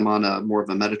 getting them on a more of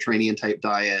a Mediterranean type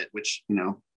diet, which,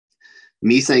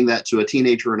 me saying that to a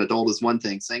teenager or an adult is one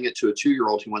thing. Saying it to a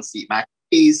 2-year-old who wants to eat mac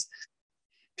and cheese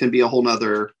can be a whole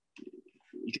nother.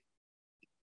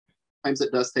 Sometimes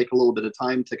it does take a little bit of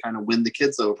time to kind of win the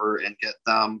kids over and get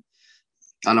them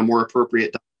on a more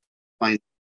appropriate diet, find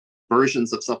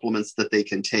versions of supplements that they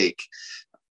can take.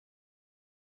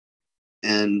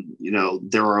 And,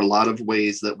 there are a lot of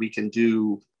ways that we can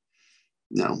do,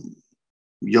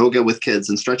 yoga with kids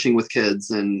and stretching with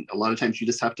kids. And a lot of times you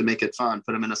just have to make it fun,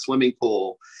 put them in a swimming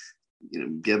pool,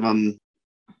 give them,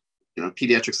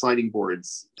 pediatric sliding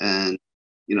boards. And,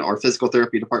 our physical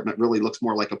therapy department really looks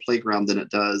more like a playground than it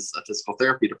does a physical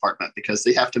therapy department, because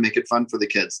they have to make it fun for the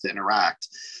kids to interact.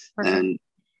 Perfect. And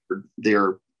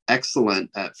they're excellent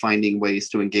at finding ways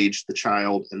to engage the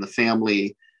child and the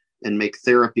family and make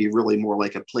therapy really more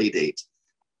like a play date.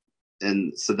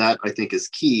 And so that, I think, is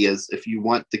key, is if you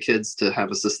want the kids to have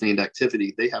a sustained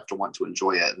activity, they have to want to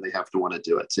enjoy it, and they have to want to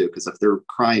do it too. Because if they're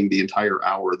crying the entire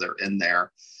hour they're in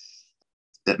there,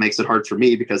 that makes it hard for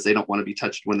me, because they don't want to be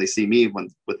touched when they see me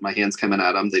with my hands coming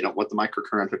at them. They don't want the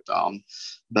microcurrent hooked on.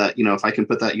 But, if I can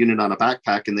put that unit on a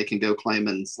backpack and they can go climb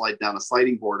and slide down a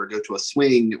sliding board or go to a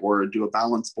swing or do a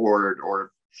balance board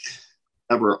or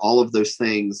whatever, all of those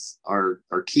things are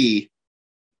key.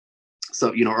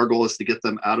 So, our goal is to get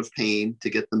them out of pain, to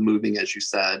get them moving, as you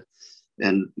said.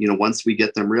 And, once we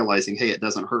get them realizing, hey, it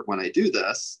doesn't hurt when I do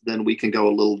this, then we can go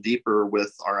a little deeper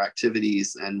with our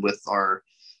activities and with our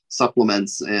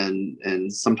supplements.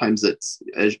 And sometimes it's,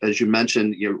 as you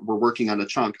mentioned, we're working on a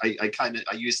chunk. I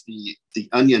use the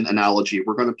onion analogy.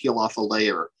 We're going to peel off a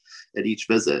layer at each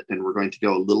visit, and we're going to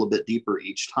go a little bit deeper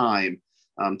each time.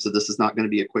 So this is not going to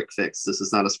be a quick fix. This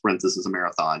is not a sprint. This is a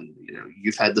marathon.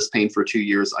 You've had this pain for 2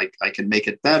 years. I can make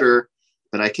it better,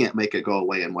 but I can't make it go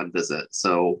away in one visit.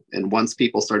 So, and once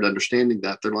people start understanding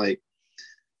that, they're like,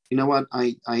 you know what?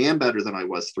 I am better than I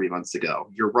was 3 months ago.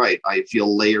 You're right. I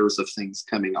feel layers of things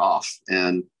coming off.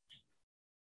 And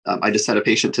I just had a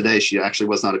patient today. She actually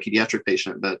was not a pediatric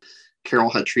patient, but Carol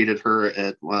had treated her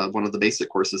at one of the basic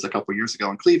courses a couple of years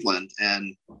ago in Cleveland.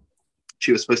 And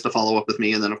she was supposed to follow up with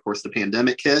me. And then, of course, the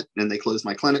pandemic hit and they closed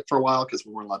my clinic for a while because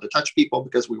we weren't allowed to touch people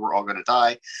because we were all going to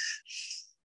die.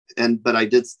 But I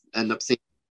did end up seeing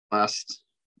her last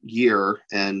year,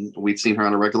 and we've seen her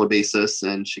on a regular basis,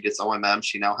 and she gets OMM.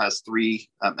 She now has 3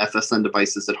 FSN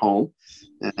devices at home.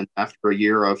 And after a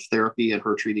year of therapy and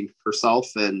her treating herself,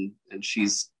 and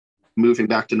she's moving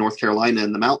back to North Carolina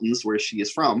in the mountains where she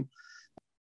is from.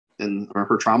 And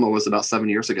her trauma was about 7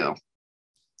 years ago.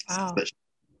 Wow. But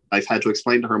I've had to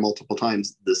explain to her multiple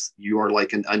times, you are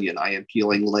like an onion. I am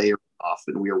peeling layers off,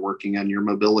 and we are working on your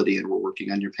mobility, and we're working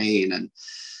on your pain.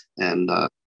 And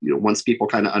once people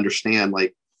kind of understand,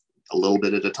 like, a little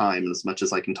bit at a time, and as much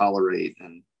as I can tolerate,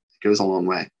 and it goes a long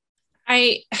way.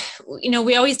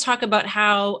 We always talk about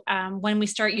how when we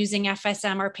start using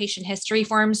FSM, our patient history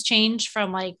forms change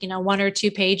from 1 or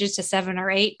 2 pages to 7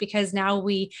 or 8, because now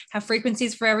we have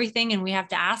frequencies for everything, and we have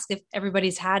to ask if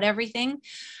everybody's had everything.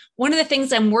 One of the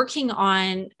things I'm working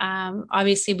on,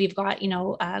 obviously we've got,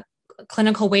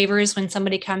 clinical waivers when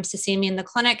somebody comes to see me in the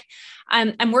clinic.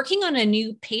 I'm working on a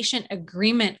new patient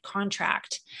agreement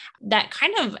contract that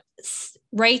kind of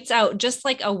writes out, just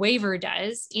like a waiver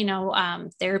does,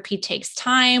 therapy takes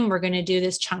time. We're going to do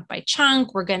this chunk by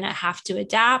chunk. We're going to have to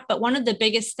adapt. But one of the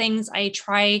biggest things I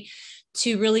try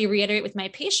to really reiterate with my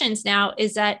patients now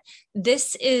is that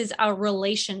this is a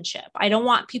relationship. I don't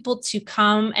want people to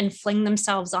come and fling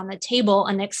themselves on the table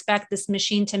and expect this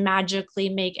machine to magically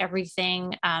make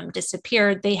everything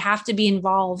disappear. They have to be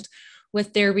involved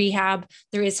with their rehab.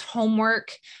 There is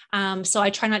homework. So I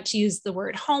try not to use the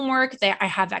word homework. I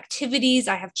have activities,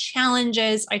 I have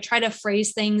challenges. I try to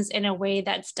phrase things in a way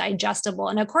that's digestible.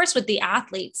 And of course, with the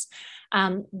athletes,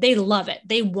 they love it.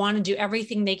 They want to do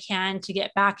everything they can to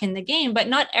get back in the game, but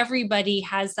not everybody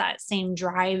has that same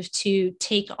drive to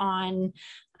take on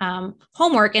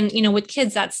homework. And, with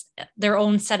kids, that's their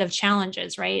own set of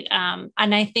challenges, right?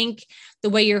 And I think the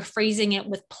way you're phrasing it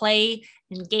with play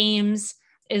and games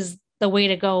is the way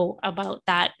to go about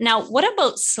that. Now, what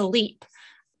about sleep?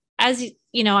 As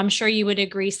I'm sure you would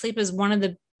agree, sleep is one of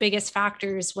the biggest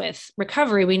factors with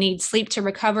recovery. We need sleep to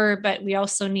recover, but we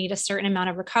also need a certain amount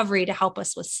of recovery to help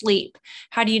us with sleep.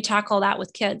 How do you tackle that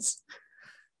with kids?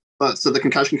 So the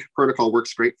concussion protocol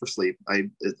works great for sleep.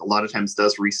 It a lot of times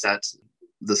does reset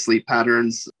the sleep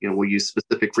patterns. We'll use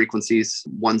specific frequencies.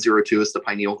 102 is the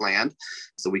pineal gland.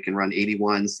 So we can run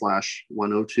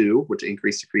 81/102, which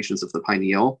increase secretions of the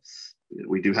pineal.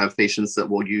 We do have patients that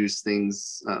will use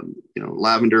things,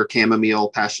 lavender, chamomile,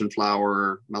 passion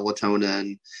flower,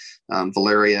 melatonin,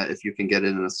 Valeria, if you can get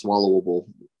it in a swallowable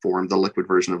form. The liquid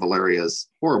version of Valeria is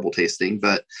horrible tasting,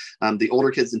 but the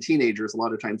older kids and teenagers, a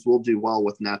lot of times will do well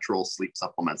with natural sleep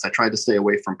supplements. I try to stay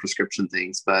away from prescription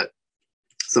things, but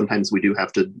sometimes we do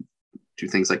have to do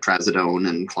things like trazodone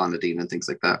and clonidine and things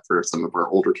like that for some of our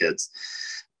older kids,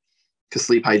 because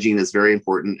sleep hygiene is very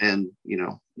important. And,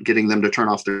 getting them to turn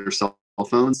off their cell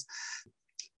phones,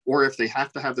 or if they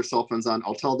have to have their cell phones on,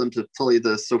 I'll tell them to play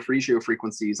the Solfegio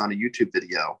frequencies on a YouTube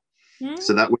video.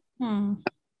 So that would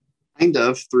kind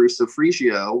of through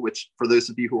Solfegio, which for those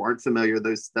of you who aren't familiar,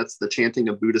 that's the chanting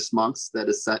of Buddhist monks that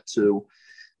is set to,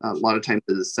 a lot of times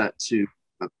it is set to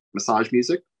massage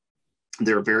music.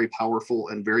 They're very powerful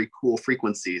and very cool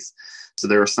frequencies. So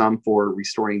there are some for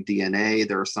restoring DNA.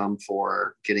 There are some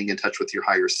for getting in touch with your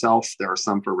higher self. There are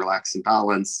some for relax and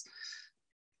balance,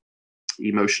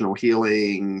 emotional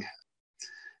healing,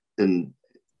 and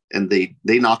they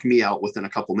knock me out within a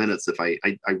couple minutes. If I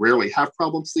rarely have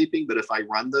problems sleeping, but if I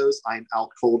run those, I'm out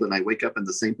cold and I wake up in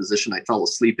the same position I fell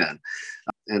asleep in.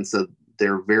 And so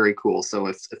they're very cool. So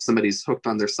if somebody's hooked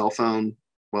on their cell phone,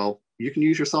 well, you can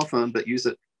use your cell phone, but use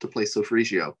it to play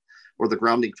solfeggio or the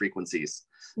grounding frequencies.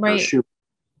 Right.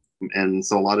 And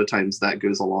so a lot of times that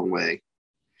goes a long way.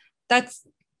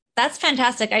 That's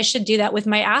fantastic. I should do that with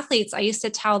my athletes. I used to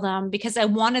tell them, because I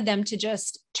wanted them to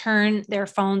just turn their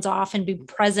phones off and be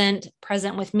present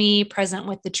with me, present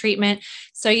with the treatment.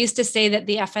 So I used to say that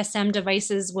the FSM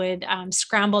devices would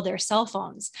scramble their cell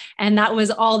phones. And that was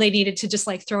all they needed to just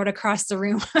like throw it across the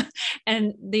room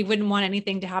and they wouldn't want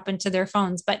anything to happen to their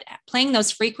phones. But playing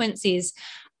those frequencies,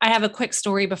 I have a quick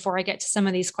story before I get to some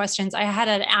of these questions. I had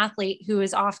an athlete who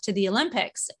was off to the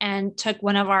Olympics and took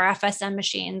one of our FSM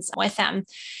machines with him.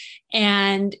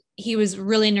 And he was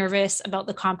really nervous about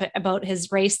about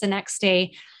his race the next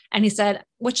day. And he said,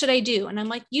 "What should I do?" And I'm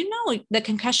like, the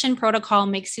concussion protocol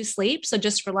makes you sleep. So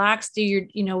just relax,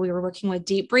 we were working with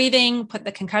deep breathing, put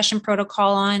the concussion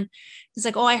protocol on. He's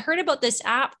like, "Oh, I heard about this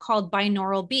app called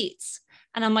binaural beats."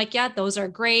 And I'm like, "Yeah, those are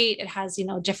great. It has,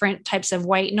 different types of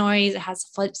white noise. It has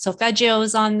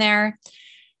solfeggios on there."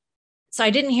 So I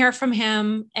didn't hear from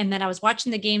him. And then I was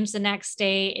watching the games the next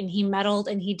day and he medaled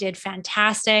and he did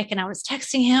fantastic. And I was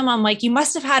texting him. I'm like, "You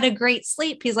must have had a great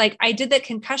sleep." He's like, "I did the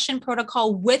concussion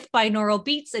protocol with binaural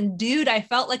beats. And dude, I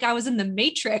felt like I was in the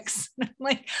Matrix." I'm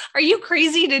like, "Are you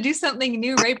crazy to do something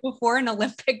new right before an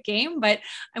Olympic game?" But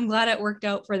I'm glad it worked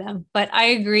out for them. But I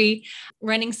agree,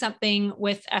 running something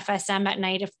with FSM at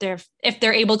night, if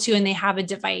they're able to, and they have a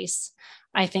device,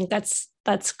 I think that's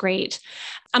great.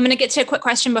 I'm going to get to a quick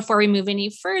question before we move any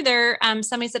further.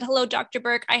 Somebody said, "Hello, Dr.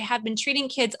 Burke. I have been treating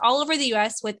kids all over the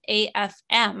US with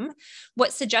AFM.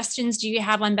 What suggestions do you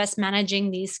have on best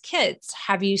managing these kids?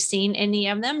 Have you seen any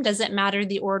of them? Does it matter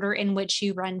the order in which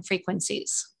you run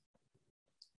frequencies?"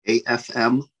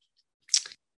 AFM?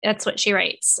 That's what she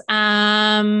writes.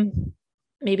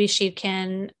 Maybe she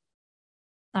can...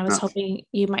 I was hoping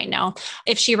you might know.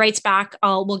 If she writes back,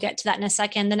 we'll get to that in a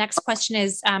second. The next question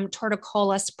is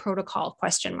torticollis protocol ?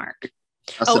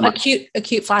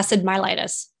 Acute flaccid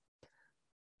myelitis.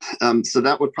 So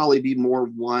that would probably be more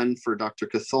one for Dr.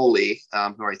 Catholi,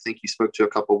 who I think you spoke to a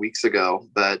couple of weeks ago.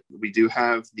 But we do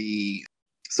have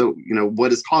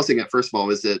what is causing it? First of all,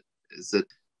 is it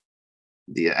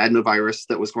the adenovirus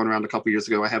that was going around a couple of years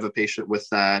ago? I have a patient with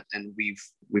that, and we've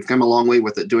come a long way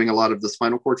with it, doing a lot of the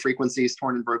spinal cord frequencies,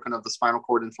 torn and broken of the spinal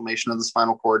cord, inflammation of the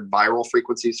spinal cord, viral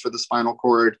frequencies for the spinal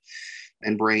cord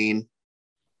and brain.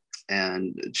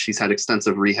 And she's had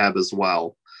extensive rehab as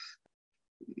well.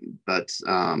 But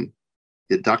I've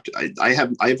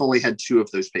only had 2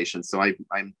 of those patients, so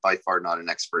I'm by far not an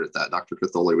expert at that. Dr.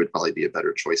 Catholi would probably be a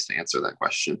better choice to answer that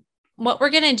question. What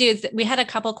we're going to do is we had a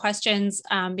couple questions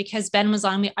because Ben was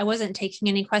on me. I wasn't taking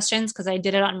any questions because I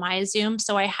did it on my Zoom.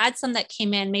 So I had some that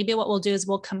came in. Maybe what we'll do is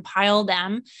we'll compile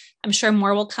them. I'm sure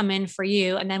more will come in for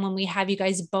you. And then when we have you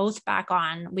guys both back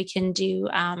on, we can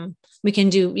kind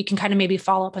of maybe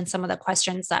follow up on some of the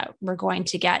questions that we're going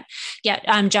to get.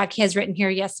 Yeah. Jackie has written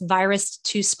here, yes, virus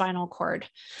to spinal cord.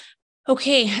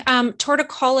 Okay,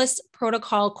 torticollis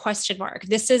protocol ?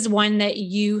 This is one that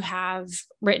you have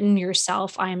written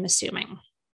yourself, I am assuming.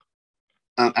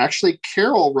 Actually,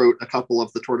 Carol wrote a couple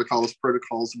of the torticollis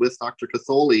protocols with Dr.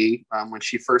 Catholi when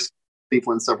she first came to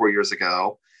Cleveland several years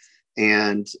ago.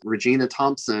 And Regina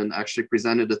Thompson actually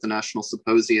presented at the National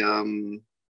Symposium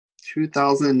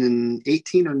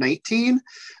 2018 or 19.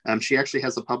 She actually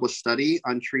has a published study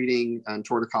on treating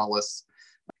torticollis.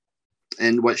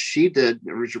 And what she did,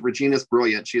 Regina's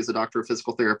brilliant. She is a doctor of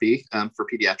physical therapy for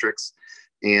pediatrics,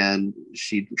 and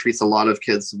she treats a lot of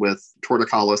kids with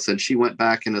torticollis. And she went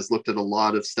back and has looked at a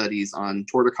lot of studies on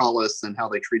torticollis and how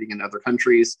they're treating in other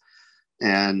countries,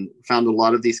 and found a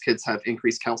lot of these kids have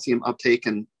increased calcium uptake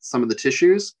in some of the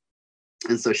tissues.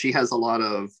 And so she has a lot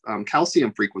of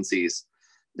calcium frequencies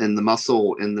in the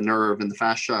muscle, in the nerve, in the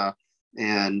fascia.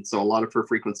 And so a lot of her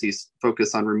frequencies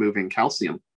focus on removing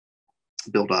calcium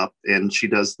build up, and she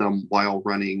does them while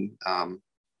running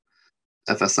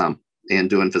FSM and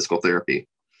doing physical therapy.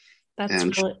 That's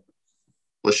and really...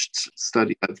 published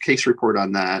study, a case report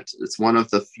on that. It's one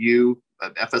of the few,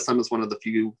 FSM is one of the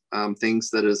few things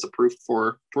that is approved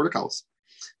for torticollis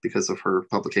because of her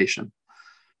publication.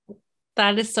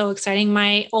 That is so exciting.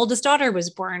 My oldest daughter was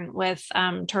born with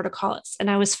torticollis, and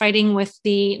I was fighting with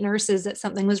the nurses that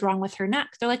something was wrong with her neck.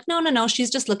 They're like, no, no, no, she's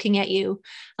just looking at you.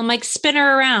 I'm like, spin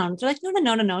her around. They're like, no, no,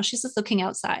 no, no, no, she's just looking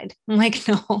outside. I'm like,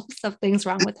 no, something's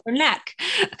wrong with her neck.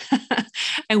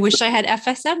 I wish I had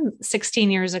FSM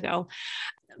 16 years ago,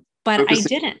 but I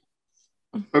Focusing didn't.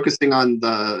 focusing on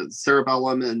the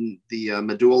cerebellum and the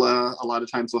medulla a lot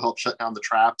of times will help shut down the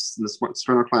traps and the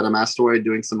sternocleidomastoid,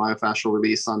 doing some myofascial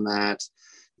release on that.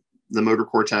 The motor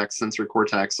cortex, sensory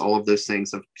cortex, all of those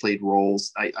things have played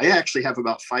roles. I actually have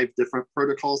about 5 different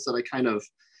protocols that I kind of,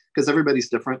 because everybody's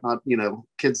different, not,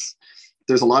 kids,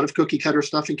 there's a lot of cookie cutter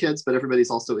stuff in kids, but everybody's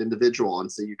also individual.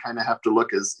 And so you kind of have to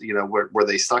look as, were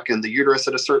they stuck in the uterus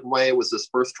in a certain way? Was this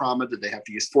birth trauma? Did they have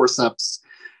to use forceps?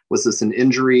 Was this an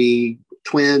injury?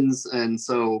 Twins? And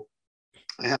so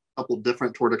I have a couple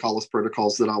different torticollis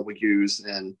protocols that I will use.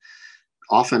 And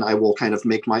often I will kind of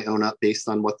make my own up based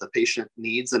on what the patient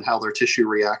needs and how their tissue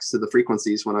reacts to the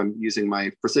frequencies when I'm using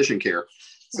my precision care.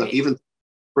 So right. Even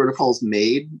protocols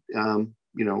made,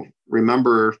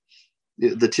 remember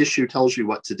the tissue tells you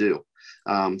what to do.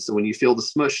 So when you feel the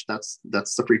smush, that's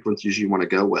the frequencies you want to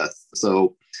go with.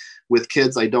 So with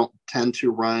kids, I don't tend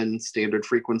to run standard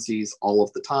frequencies all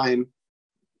of the time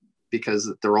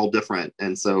because they're all different.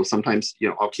 And so sometimes,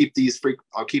 I'll keep these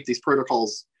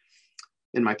protocols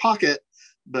in my pocket,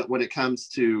 but when it comes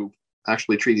to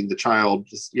actually treating the child,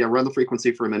 just run the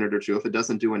frequency for a minute or two. If it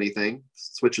doesn't do anything,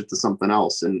 switch it to something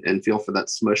else and feel for that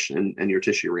smush and your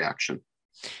tissue reaction.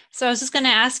 So I was just going to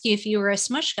ask you if you were a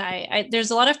smush guy.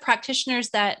 There's a lot of practitioners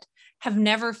that have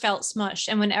never felt smush.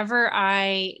 And whenever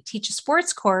I teach a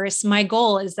sports course, my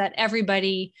goal is that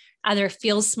everybody either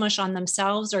feels smush on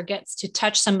themselves or gets to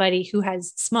touch somebody who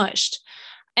has smushed.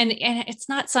 And it's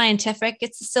not scientific.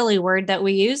 It's a silly word that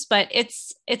we use, but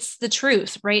it's the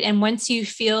truth, right? And once you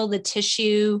feel the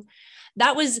tissue,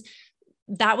 that was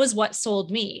what sold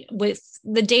me. With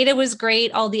the data was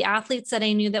great. All the athletes that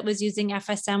I knew that was using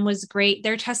FSM was great.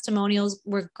 Their testimonials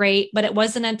were great, but it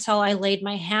wasn't until I laid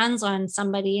my hands on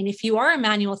somebody. And if you are a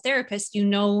manual therapist, you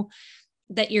know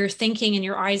that you're thinking and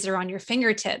your eyes are on your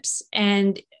fingertips.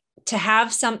 And to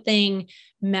have something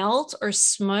melt or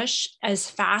smush as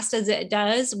fast as it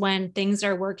does when things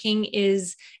are working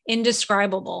is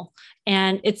indescribable,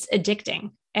 and it's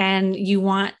addicting, and you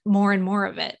want more and more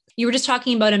of it. You were just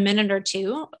talking about a minute or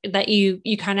two that you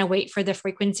kind of wait for the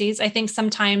frequencies. I think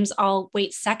sometimes I'll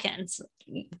wait seconds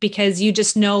because you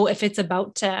just know if it's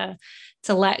about to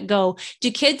let go. Do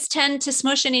kids tend to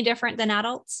smush any different than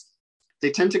adults?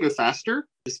 They tend to go faster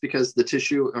just because the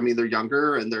tissue, they're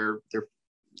younger and their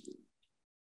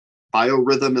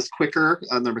biorhythm is quicker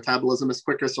and their metabolism is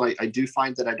quicker. So I do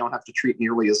find that I don't have to treat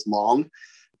nearly as long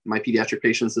my pediatric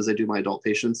patients as I do my adult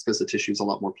patients because the tissue is a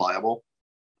lot more pliable.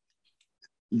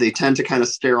 They tend to kind of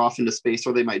stare off into space,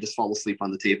 or they might just fall asleep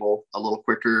on the table a little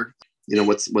quicker.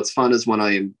 What's fun is when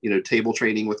I'm, table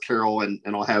training with Carol and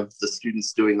I'll have the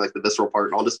students doing like the visceral part,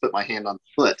 and I'll just put my hand on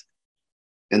the foot.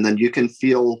 And then you can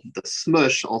feel the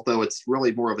smush, although it's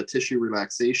really more of a tissue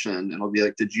relaxation. And I'll be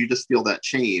like, did you just feel that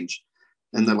change?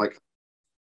 And they're like,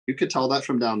 you could tell that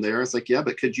from down there. It's like, yeah,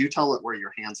 but could you tell it where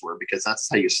your hands were? Because that's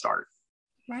how you start.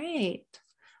 Right.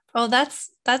 Oh,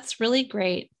 that's really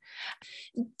great.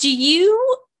 Do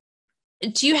you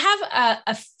have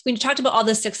when you talked about all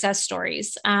the success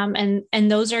stories, and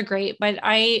those are great, but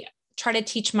I try to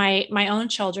teach my own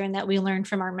children that we learn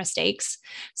from our mistakes.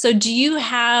 So do you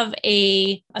have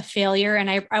a failure?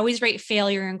 And I always write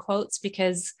failure in quotes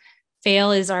because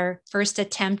fail is our first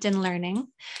attempt in learning.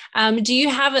 Do you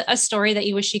have a story that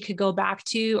you wish you could go back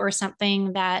to, or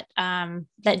something that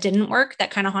didn't work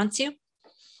that kind of haunts you?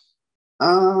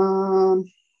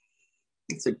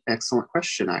 It's an excellent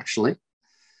question, actually.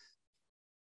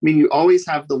 You always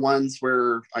have the ones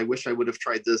where I wish I would have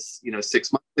tried this,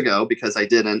 6 months ago because I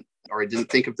didn't, or I didn't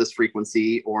think of this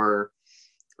frequency, or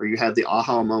you had the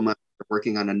aha moment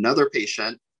working on another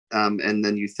patient. And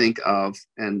then you think of,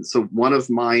 and so one of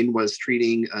mine was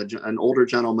treating an older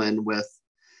gentleman with,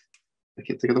 I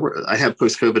can't think of the word. I have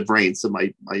post-COVID brain, so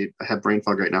I have brain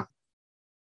fog right now.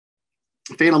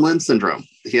 Phantom limb syndrome.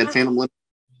 He had phantom limb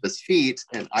in his feet,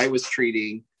 and I was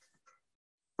treating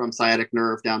from sciatic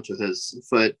nerve down to his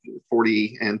foot,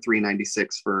 40 and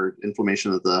 396 for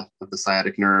inflammation of the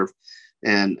sciatic nerve,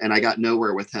 and I got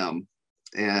nowhere with him.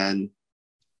 And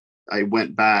I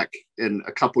went back, and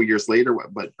a couple years later,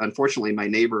 but unfortunately, my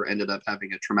neighbor ended up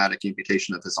having a traumatic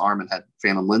amputation of his arm and had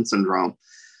phantom limb syndrome.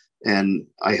 And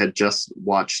I had just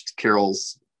watched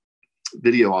Carol's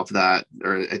video of that,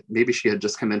 or maybe she had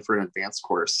just come in for an advanced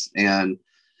course. And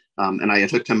And I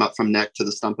had hooked him up from neck to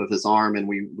the stump of his arm, and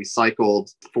we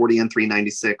cycled 40 and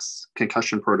 396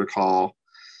 concussion protocol.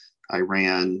 I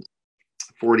ran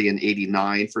 40 and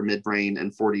 89 for midbrain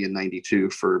and 40 and 92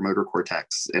 for motor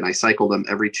cortex. And I cycled them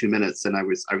every 2 minutes. And I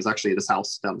was actually at his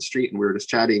house down the street, and we were just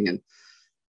chatting. And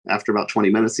after about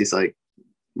 20 minutes, he's like,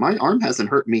 my arm hasn't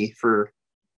hurt me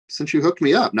since you hooked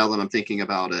me up, now that I'm thinking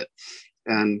about it.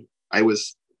 And I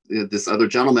was, this other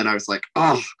gentleman, I was like,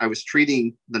 oh, I was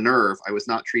treating the nerve. I was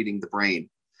not treating the brain.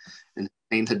 And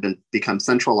pain had become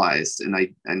centralized, and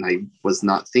I was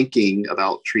not thinking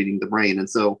about treating the brain. And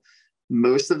so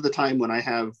most of the time when I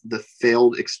have the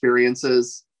failed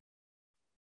experiences,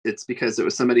 it's because it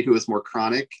was somebody who was more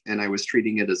chronic and I was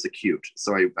treating it as acute.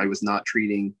 So I was not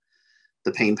treating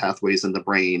the pain pathways in the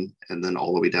brain and then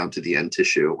all the way down to the end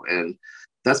tissue. And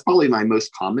that's probably my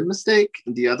most common mistake.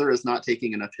 The other is not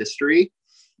taking enough history.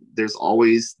 There's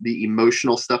always the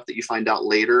emotional stuff that you find out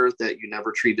later, that you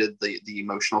never treated the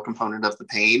emotional component of the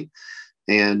pain.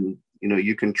 And,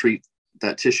 you can treat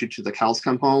that tissue to the cows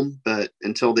come home, but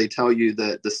until they tell you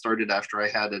that this started after I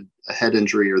had a head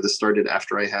injury, or this started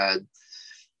after I had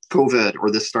COVID, or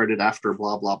this started after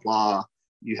blah, blah, blah,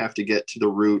 you have to get to the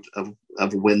root of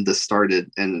when this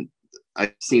started. And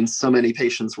I've seen so many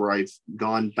patients where I've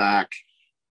gone back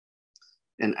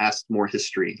and asked more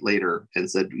history later and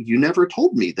said, you never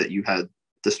told me that you had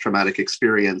this traumatic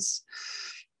experience.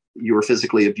 You were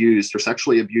physically abused or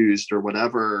sexually abused or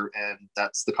whatever, and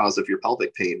that's the cause of your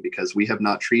pelvic pain, because we have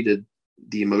not treated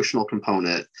the emotional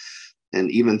component. And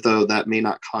even though that may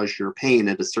not cause your pain,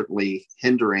 it is certainly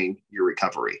hindering your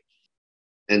recovery.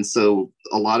 And so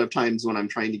a lot of times when I'm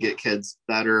trying to get kids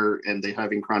better and they're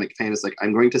having chronic pain, it's like,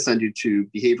 I'm going to send you to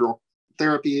behavioral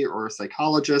therapy or a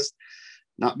psychologist,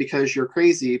 not because you're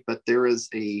crazy, but there is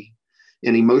an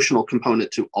emotional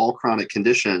component to all chronic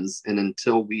conditions. And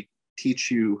until we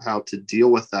teach you how to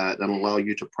deal with that and allow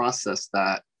you to process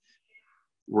that,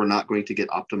 we're not going to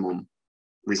get optimum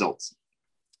results.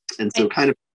 And so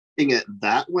kind of thinking it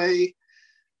that way,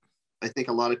 I think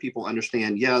a lot of people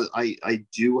understand, yeah, I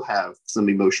do have some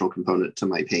emotional component to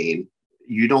my pain.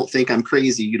 You don't think I'm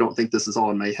crazy. You don't think this is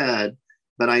all in my head,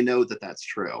 but I know that that's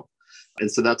true. And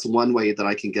so that's one way that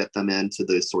I can get them into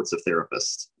those sorts of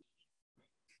therapists.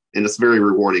 And it's very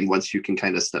rewarding once you can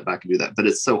kind of step back and do that. But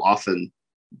it's so often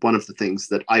one of the things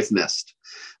that I've missed.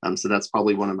 So that's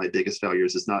probably one of my biggest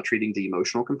failures, is not treating the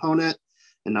emotional component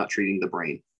and not treating the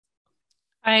brain.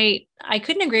 I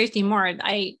couldn't agree with you more.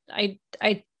 I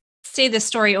say this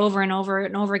story over and over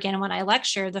and over again when I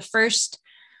lecture. The first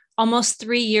almost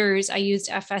 3 years I used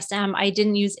FSM, I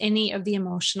didn't use any of the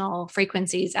emotional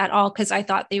frequencies at all because I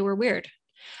thought they were weird.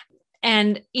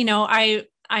 And, I'm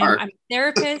a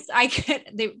therapist.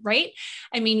 Right.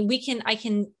 I mean,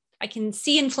 I can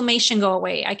see inflammation go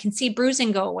away. I can see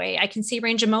bruising go away. I can see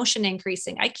range of motion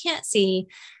increasing. I can't see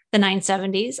the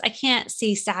 970s. I can't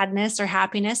see sadness or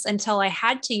happiness until I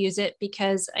had to use it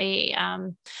because a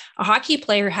hockey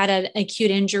player had an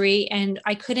acute injury and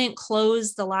I couldn't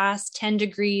close the last 10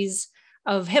 degrees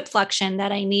of hip flexion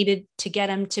that I needed to get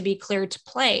him to be cleared to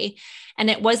play. And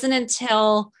it wasn't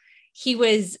until he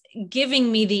was giving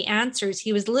me the answers,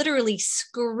 he was literally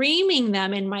screaming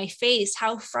them in my face,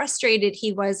 how frustrated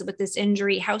he was with this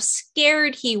injury, how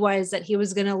scared he was that he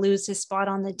was going to lose his spot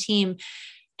on the team.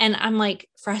 And I'm like,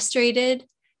 frustrated,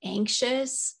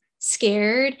 anxious,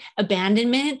 scared,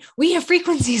 abandonment. We have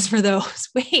frequencies for those.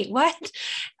 Wait, what?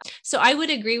 So I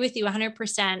would agree with you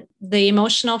 100%. The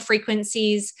emotional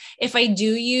frequencies, if I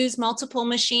do use multiple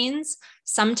machines,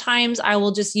 sometimes I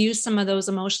will just use some of those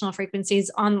emotional frequencies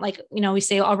on, like, we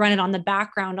say I'll run it on the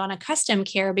background on a custom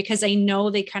care because I know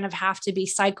they kind of have to be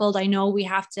cycled. I know we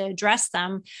have to address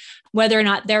them. Whether or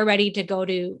not they're ready to go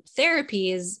to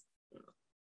therapy is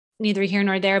neither here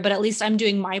nor there, but at least I'm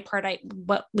doing my part,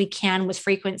 what we can with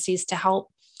frequencies to help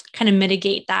kind of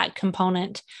mitigate that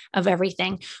component of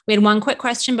everything. We had one quick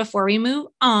question before we move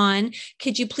on.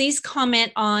 Could you please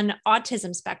comment on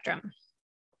autism spectrum?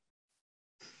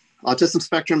 Autism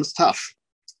spectrum is tough.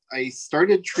 I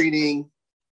started treating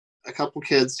a couple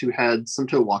kids who had some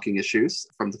toe walking issues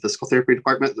from the physical therapy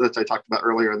department that I talked about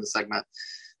earlier in the segment.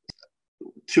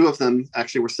 2 of them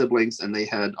actually were siblings, and they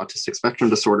had autistic spectrum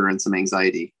disorder and some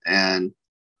anxiety. And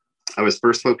I was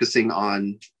first focusing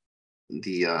on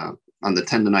the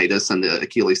tendonitis and the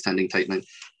Achilles tendon tightening.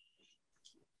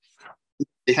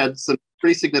 They had some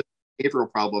pretty significant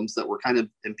behavioral problems that were kind of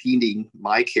impeding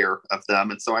my care of them.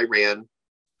 And so I ran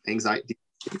anxiety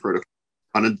protocol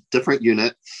on a different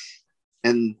unit,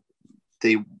 and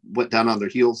they went down on their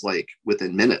heels like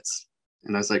within minutes.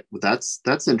 And I was like, well,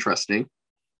 that's interesting.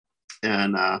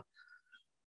 And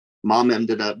Mom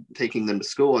ended up taking them to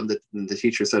school, and the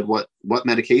teacher said, what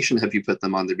medication have you put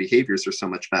them on? Their behaviors are so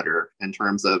much better in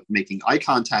terms of making eye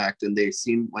contact, and they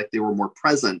seemed like they were more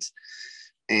present.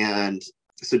 And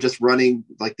so just running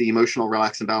like the emotional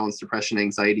relax and balance, depression,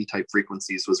 anxiety type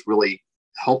frequencies was really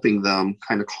helping them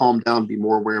kind of calm down, be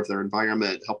more aware of their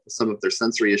environment, help with some of their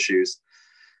sensory issues.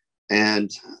 And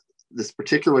this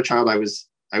particular child, I was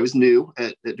new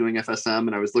at doing FSM,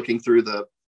 and I was looking through the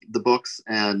books,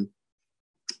 and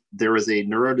there was a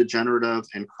neurodegenerative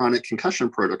and chronic concussion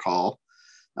protocol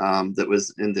that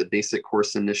was in the basic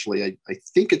course initially. I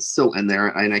think it's still in there,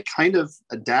 and I kind of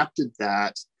adapted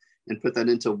that and put that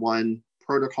into one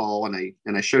protocol, and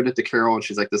I showed it to Carol, and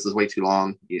she's like, "This is way too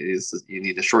long. You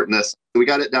need to shorten this." So we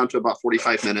got it down to about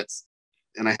 45 minutes,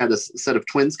 and I had a set of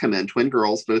twins come in, twin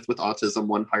girls, both with autism,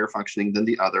 one higher functioning than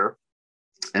the other.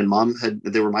 And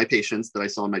they were my patients that I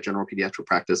saw in my general pediatric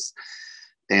practice.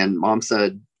 And Mom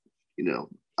said,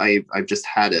 I've just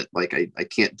had it. Like, I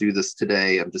can't do this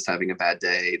today. I'm just having a bad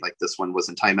day. Like, this one was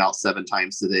in timeout 7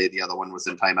 times today. The other one was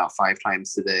in timeout 5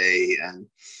 times today. And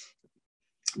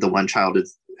the one child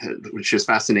she was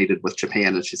fascinated with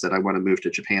Japan. And she said, I want to move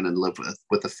to Japan and live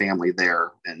with a family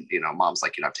there. And, Mom's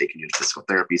like, I've taken you to physical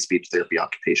therapy, speech therapy,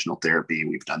 occupational therapy.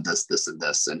 We've done this, this, and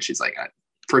this. And she's like,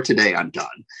 for today, I'm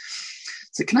done.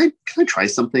 So can I try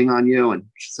something on you? And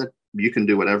she said, you can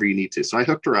do whatever you need to. So I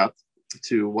hooked her up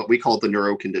to what we call the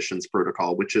neuro conditions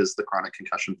protocol, which is the chronic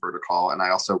concussion protocol. And I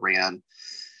also ran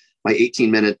my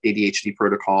 18-minute ADHD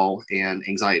protocol and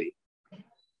anxiety.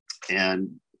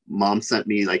 And Mom sent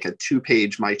me like a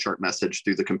 2-page MyChart message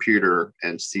through the computer.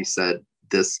 And she said,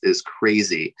 this is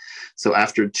crazy. So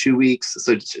after 2 weeks,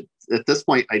 so at this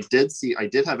point, I did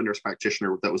have a nurse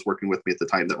practitioner that was working with me at the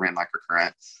time that ran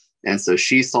microcurrent. And so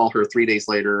she saw her 3 days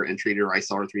later and treated her. I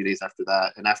saw her 3 days after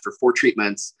that. And after 4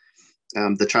 treatments,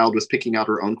 the child was picking out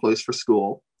her own clothes for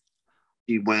school.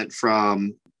 She went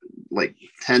from like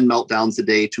 10 meltdowns a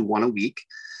day to 1 a week.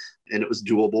 And it was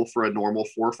doable for a normal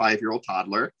 4 or 5-year-old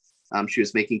toddler. She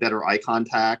was making better eye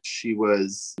contact. She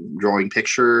was drawing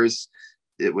pictures.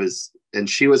 And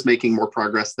she was making more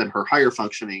progress than her higher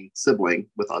functioning sibling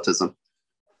with autism.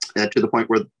 To the point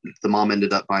where the mom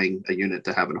ended up buying a unit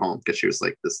to have at home because she was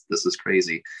like, this is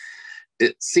crazy.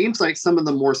 It seems like some of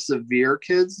the more severe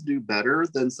kids do better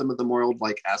than some of the more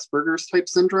like Asperger's type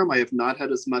syndrome. I have not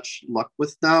had as much luck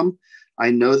with them.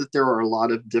 I know that there are a lot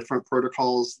of different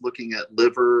protocols looking at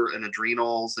liver and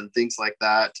adrenals and things like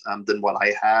that than what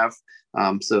I have.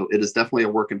 So it is definitely a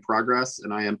work in progress,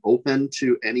 and I am open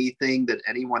to anything that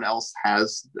anyone else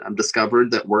has discovered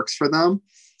that works for them,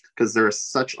 because there is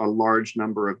such a large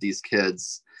number of these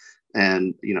kids.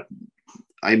 And,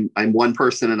 I'm one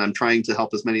person and I'm trying to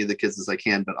help as many of the kids as I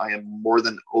can, but I am more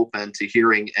than open to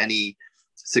hearing any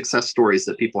success stories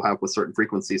that people have with certain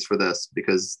frequencies for this,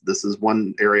 because this is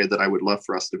one area that I would love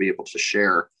for us to be able to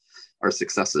share our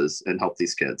successes and help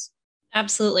these kids.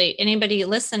 Absolutely. Anybody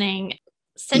listening,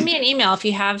 send me an email if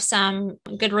you have some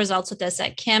good results with this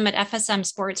at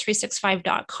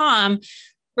kim@fsmsports365.com.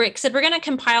 We're going to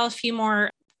compile a few more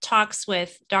talks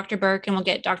with Dr. Burke, and we'll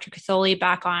get Dr. Catholi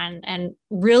back on and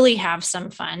really have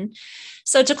some fun.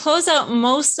 So to close out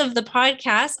most of the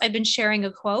podcast, I've been sharing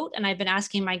a quote, and I've been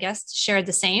asking my guests to share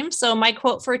the same. So my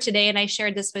quote for today, and I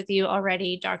shared this with you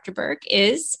already, Dr. Burke,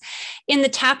 is, in the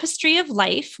tapestry of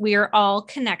life, we are all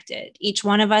connected. Each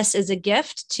one of us is a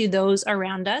gift to those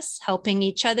around us, helping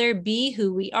each other be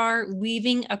who we are,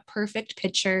 weaving a perfect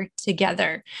picture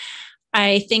together.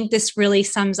 I think this really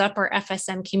sums up our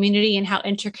FSM community and how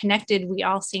interconnected we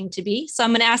all seem to be. So I'm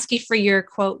going to ask you for your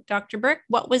quote, Dr. Burke.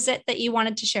 What was it that you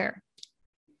wanted to share?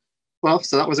 Well,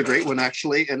 so that was a great one,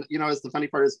 actually. And, as the funny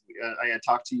part is, I had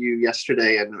talked to you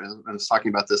yesterday and I was talking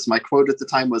about this. My quote at the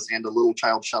time was, "And a little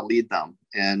child shall lead them."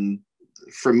 And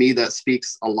for me, that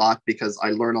speaks a lot, because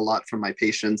I learn a lot from my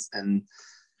patients, and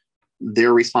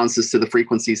their responses to the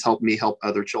frequencies help me help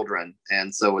other children.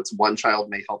 And so it's one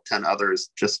child may help 10 others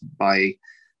just by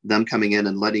them coming in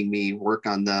and letting me work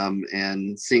on them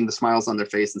and seeing the smiles on their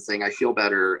face and saying, I feel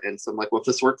better. And so I'm like, well, if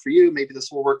this worked for you, maybe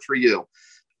this will work for you.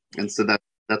 And so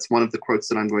that's one of the quotes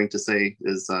that I'm going to say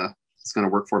is it's going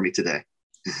to work for me today.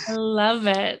 I love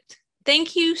it.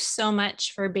 Thank you so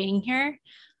much for being here.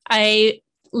 I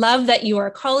love that you are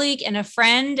a colleague and a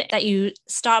friend, that you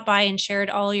stopped by and shared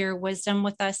all your wisdom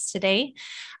with us today.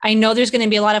 I know there's going to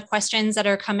be a lot of questions that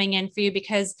are coming in for you,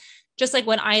 because just like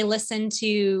when I listen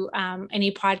to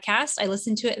any podcast, I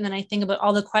listen to it and then I think about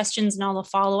all the questions and all the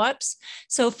follow-ups.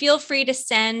 So feel free to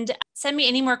send me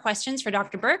any more questions for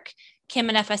Dr. Burke. Kim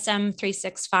at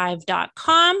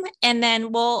fsm365.com. And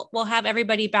then we'll have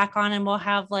everybody back on, and we'll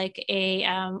have like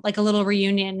a little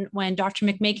reunion when Dr.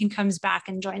 McMakin comes back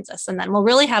and joins us. And then we'll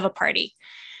really have a party.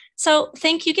 So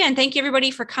thank you again. Thank you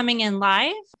everybody for coming in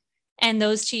live. And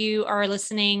those to you are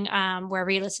listening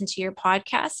wherever you listen to your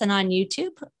podcasts and on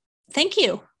YouTube. Thank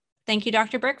you. Thank you,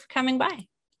 Dr. Burke, for coming by.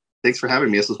 Thanks for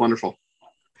having me. This was wonderful.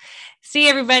 See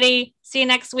everybody. See you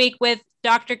next week with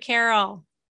Dr. Carol.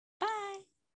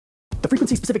 The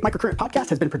Frequency Specific Microcurrent podcast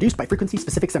has been produced by Frequency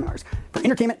Specific Seminars for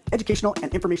entertainment, educational,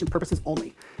 and information purposes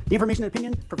only. The information and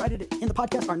opinion provided in the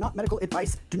podcast are not medical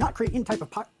advice, do not create any type of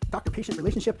doctor-patient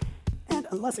relationship, and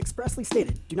unless expressly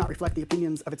stated, do not reflect the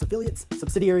opinions of its affiliates,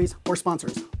 subsidiaries, or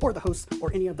sponsors, or the hosts,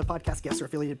 or any of the podcast guests or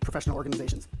affiliated professional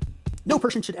organizations. No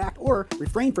person should act or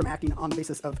refrain from acting on the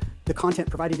basis of the content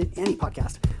provided in any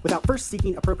podcast without first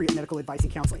seeking appropriate medical advice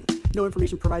and counseling. No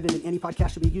information provided in any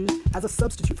podcast should be used as a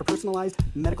substitute for personalized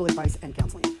medical advice and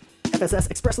counseling.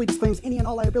 FSS expressly disclaims any and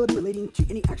all liability relating to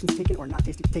any actions taken or not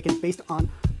taken based on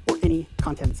or any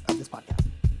contents of this podcast.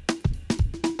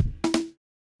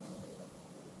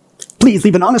 Please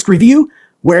leave an honest review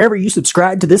wherever you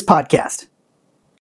subscribe to this podcast.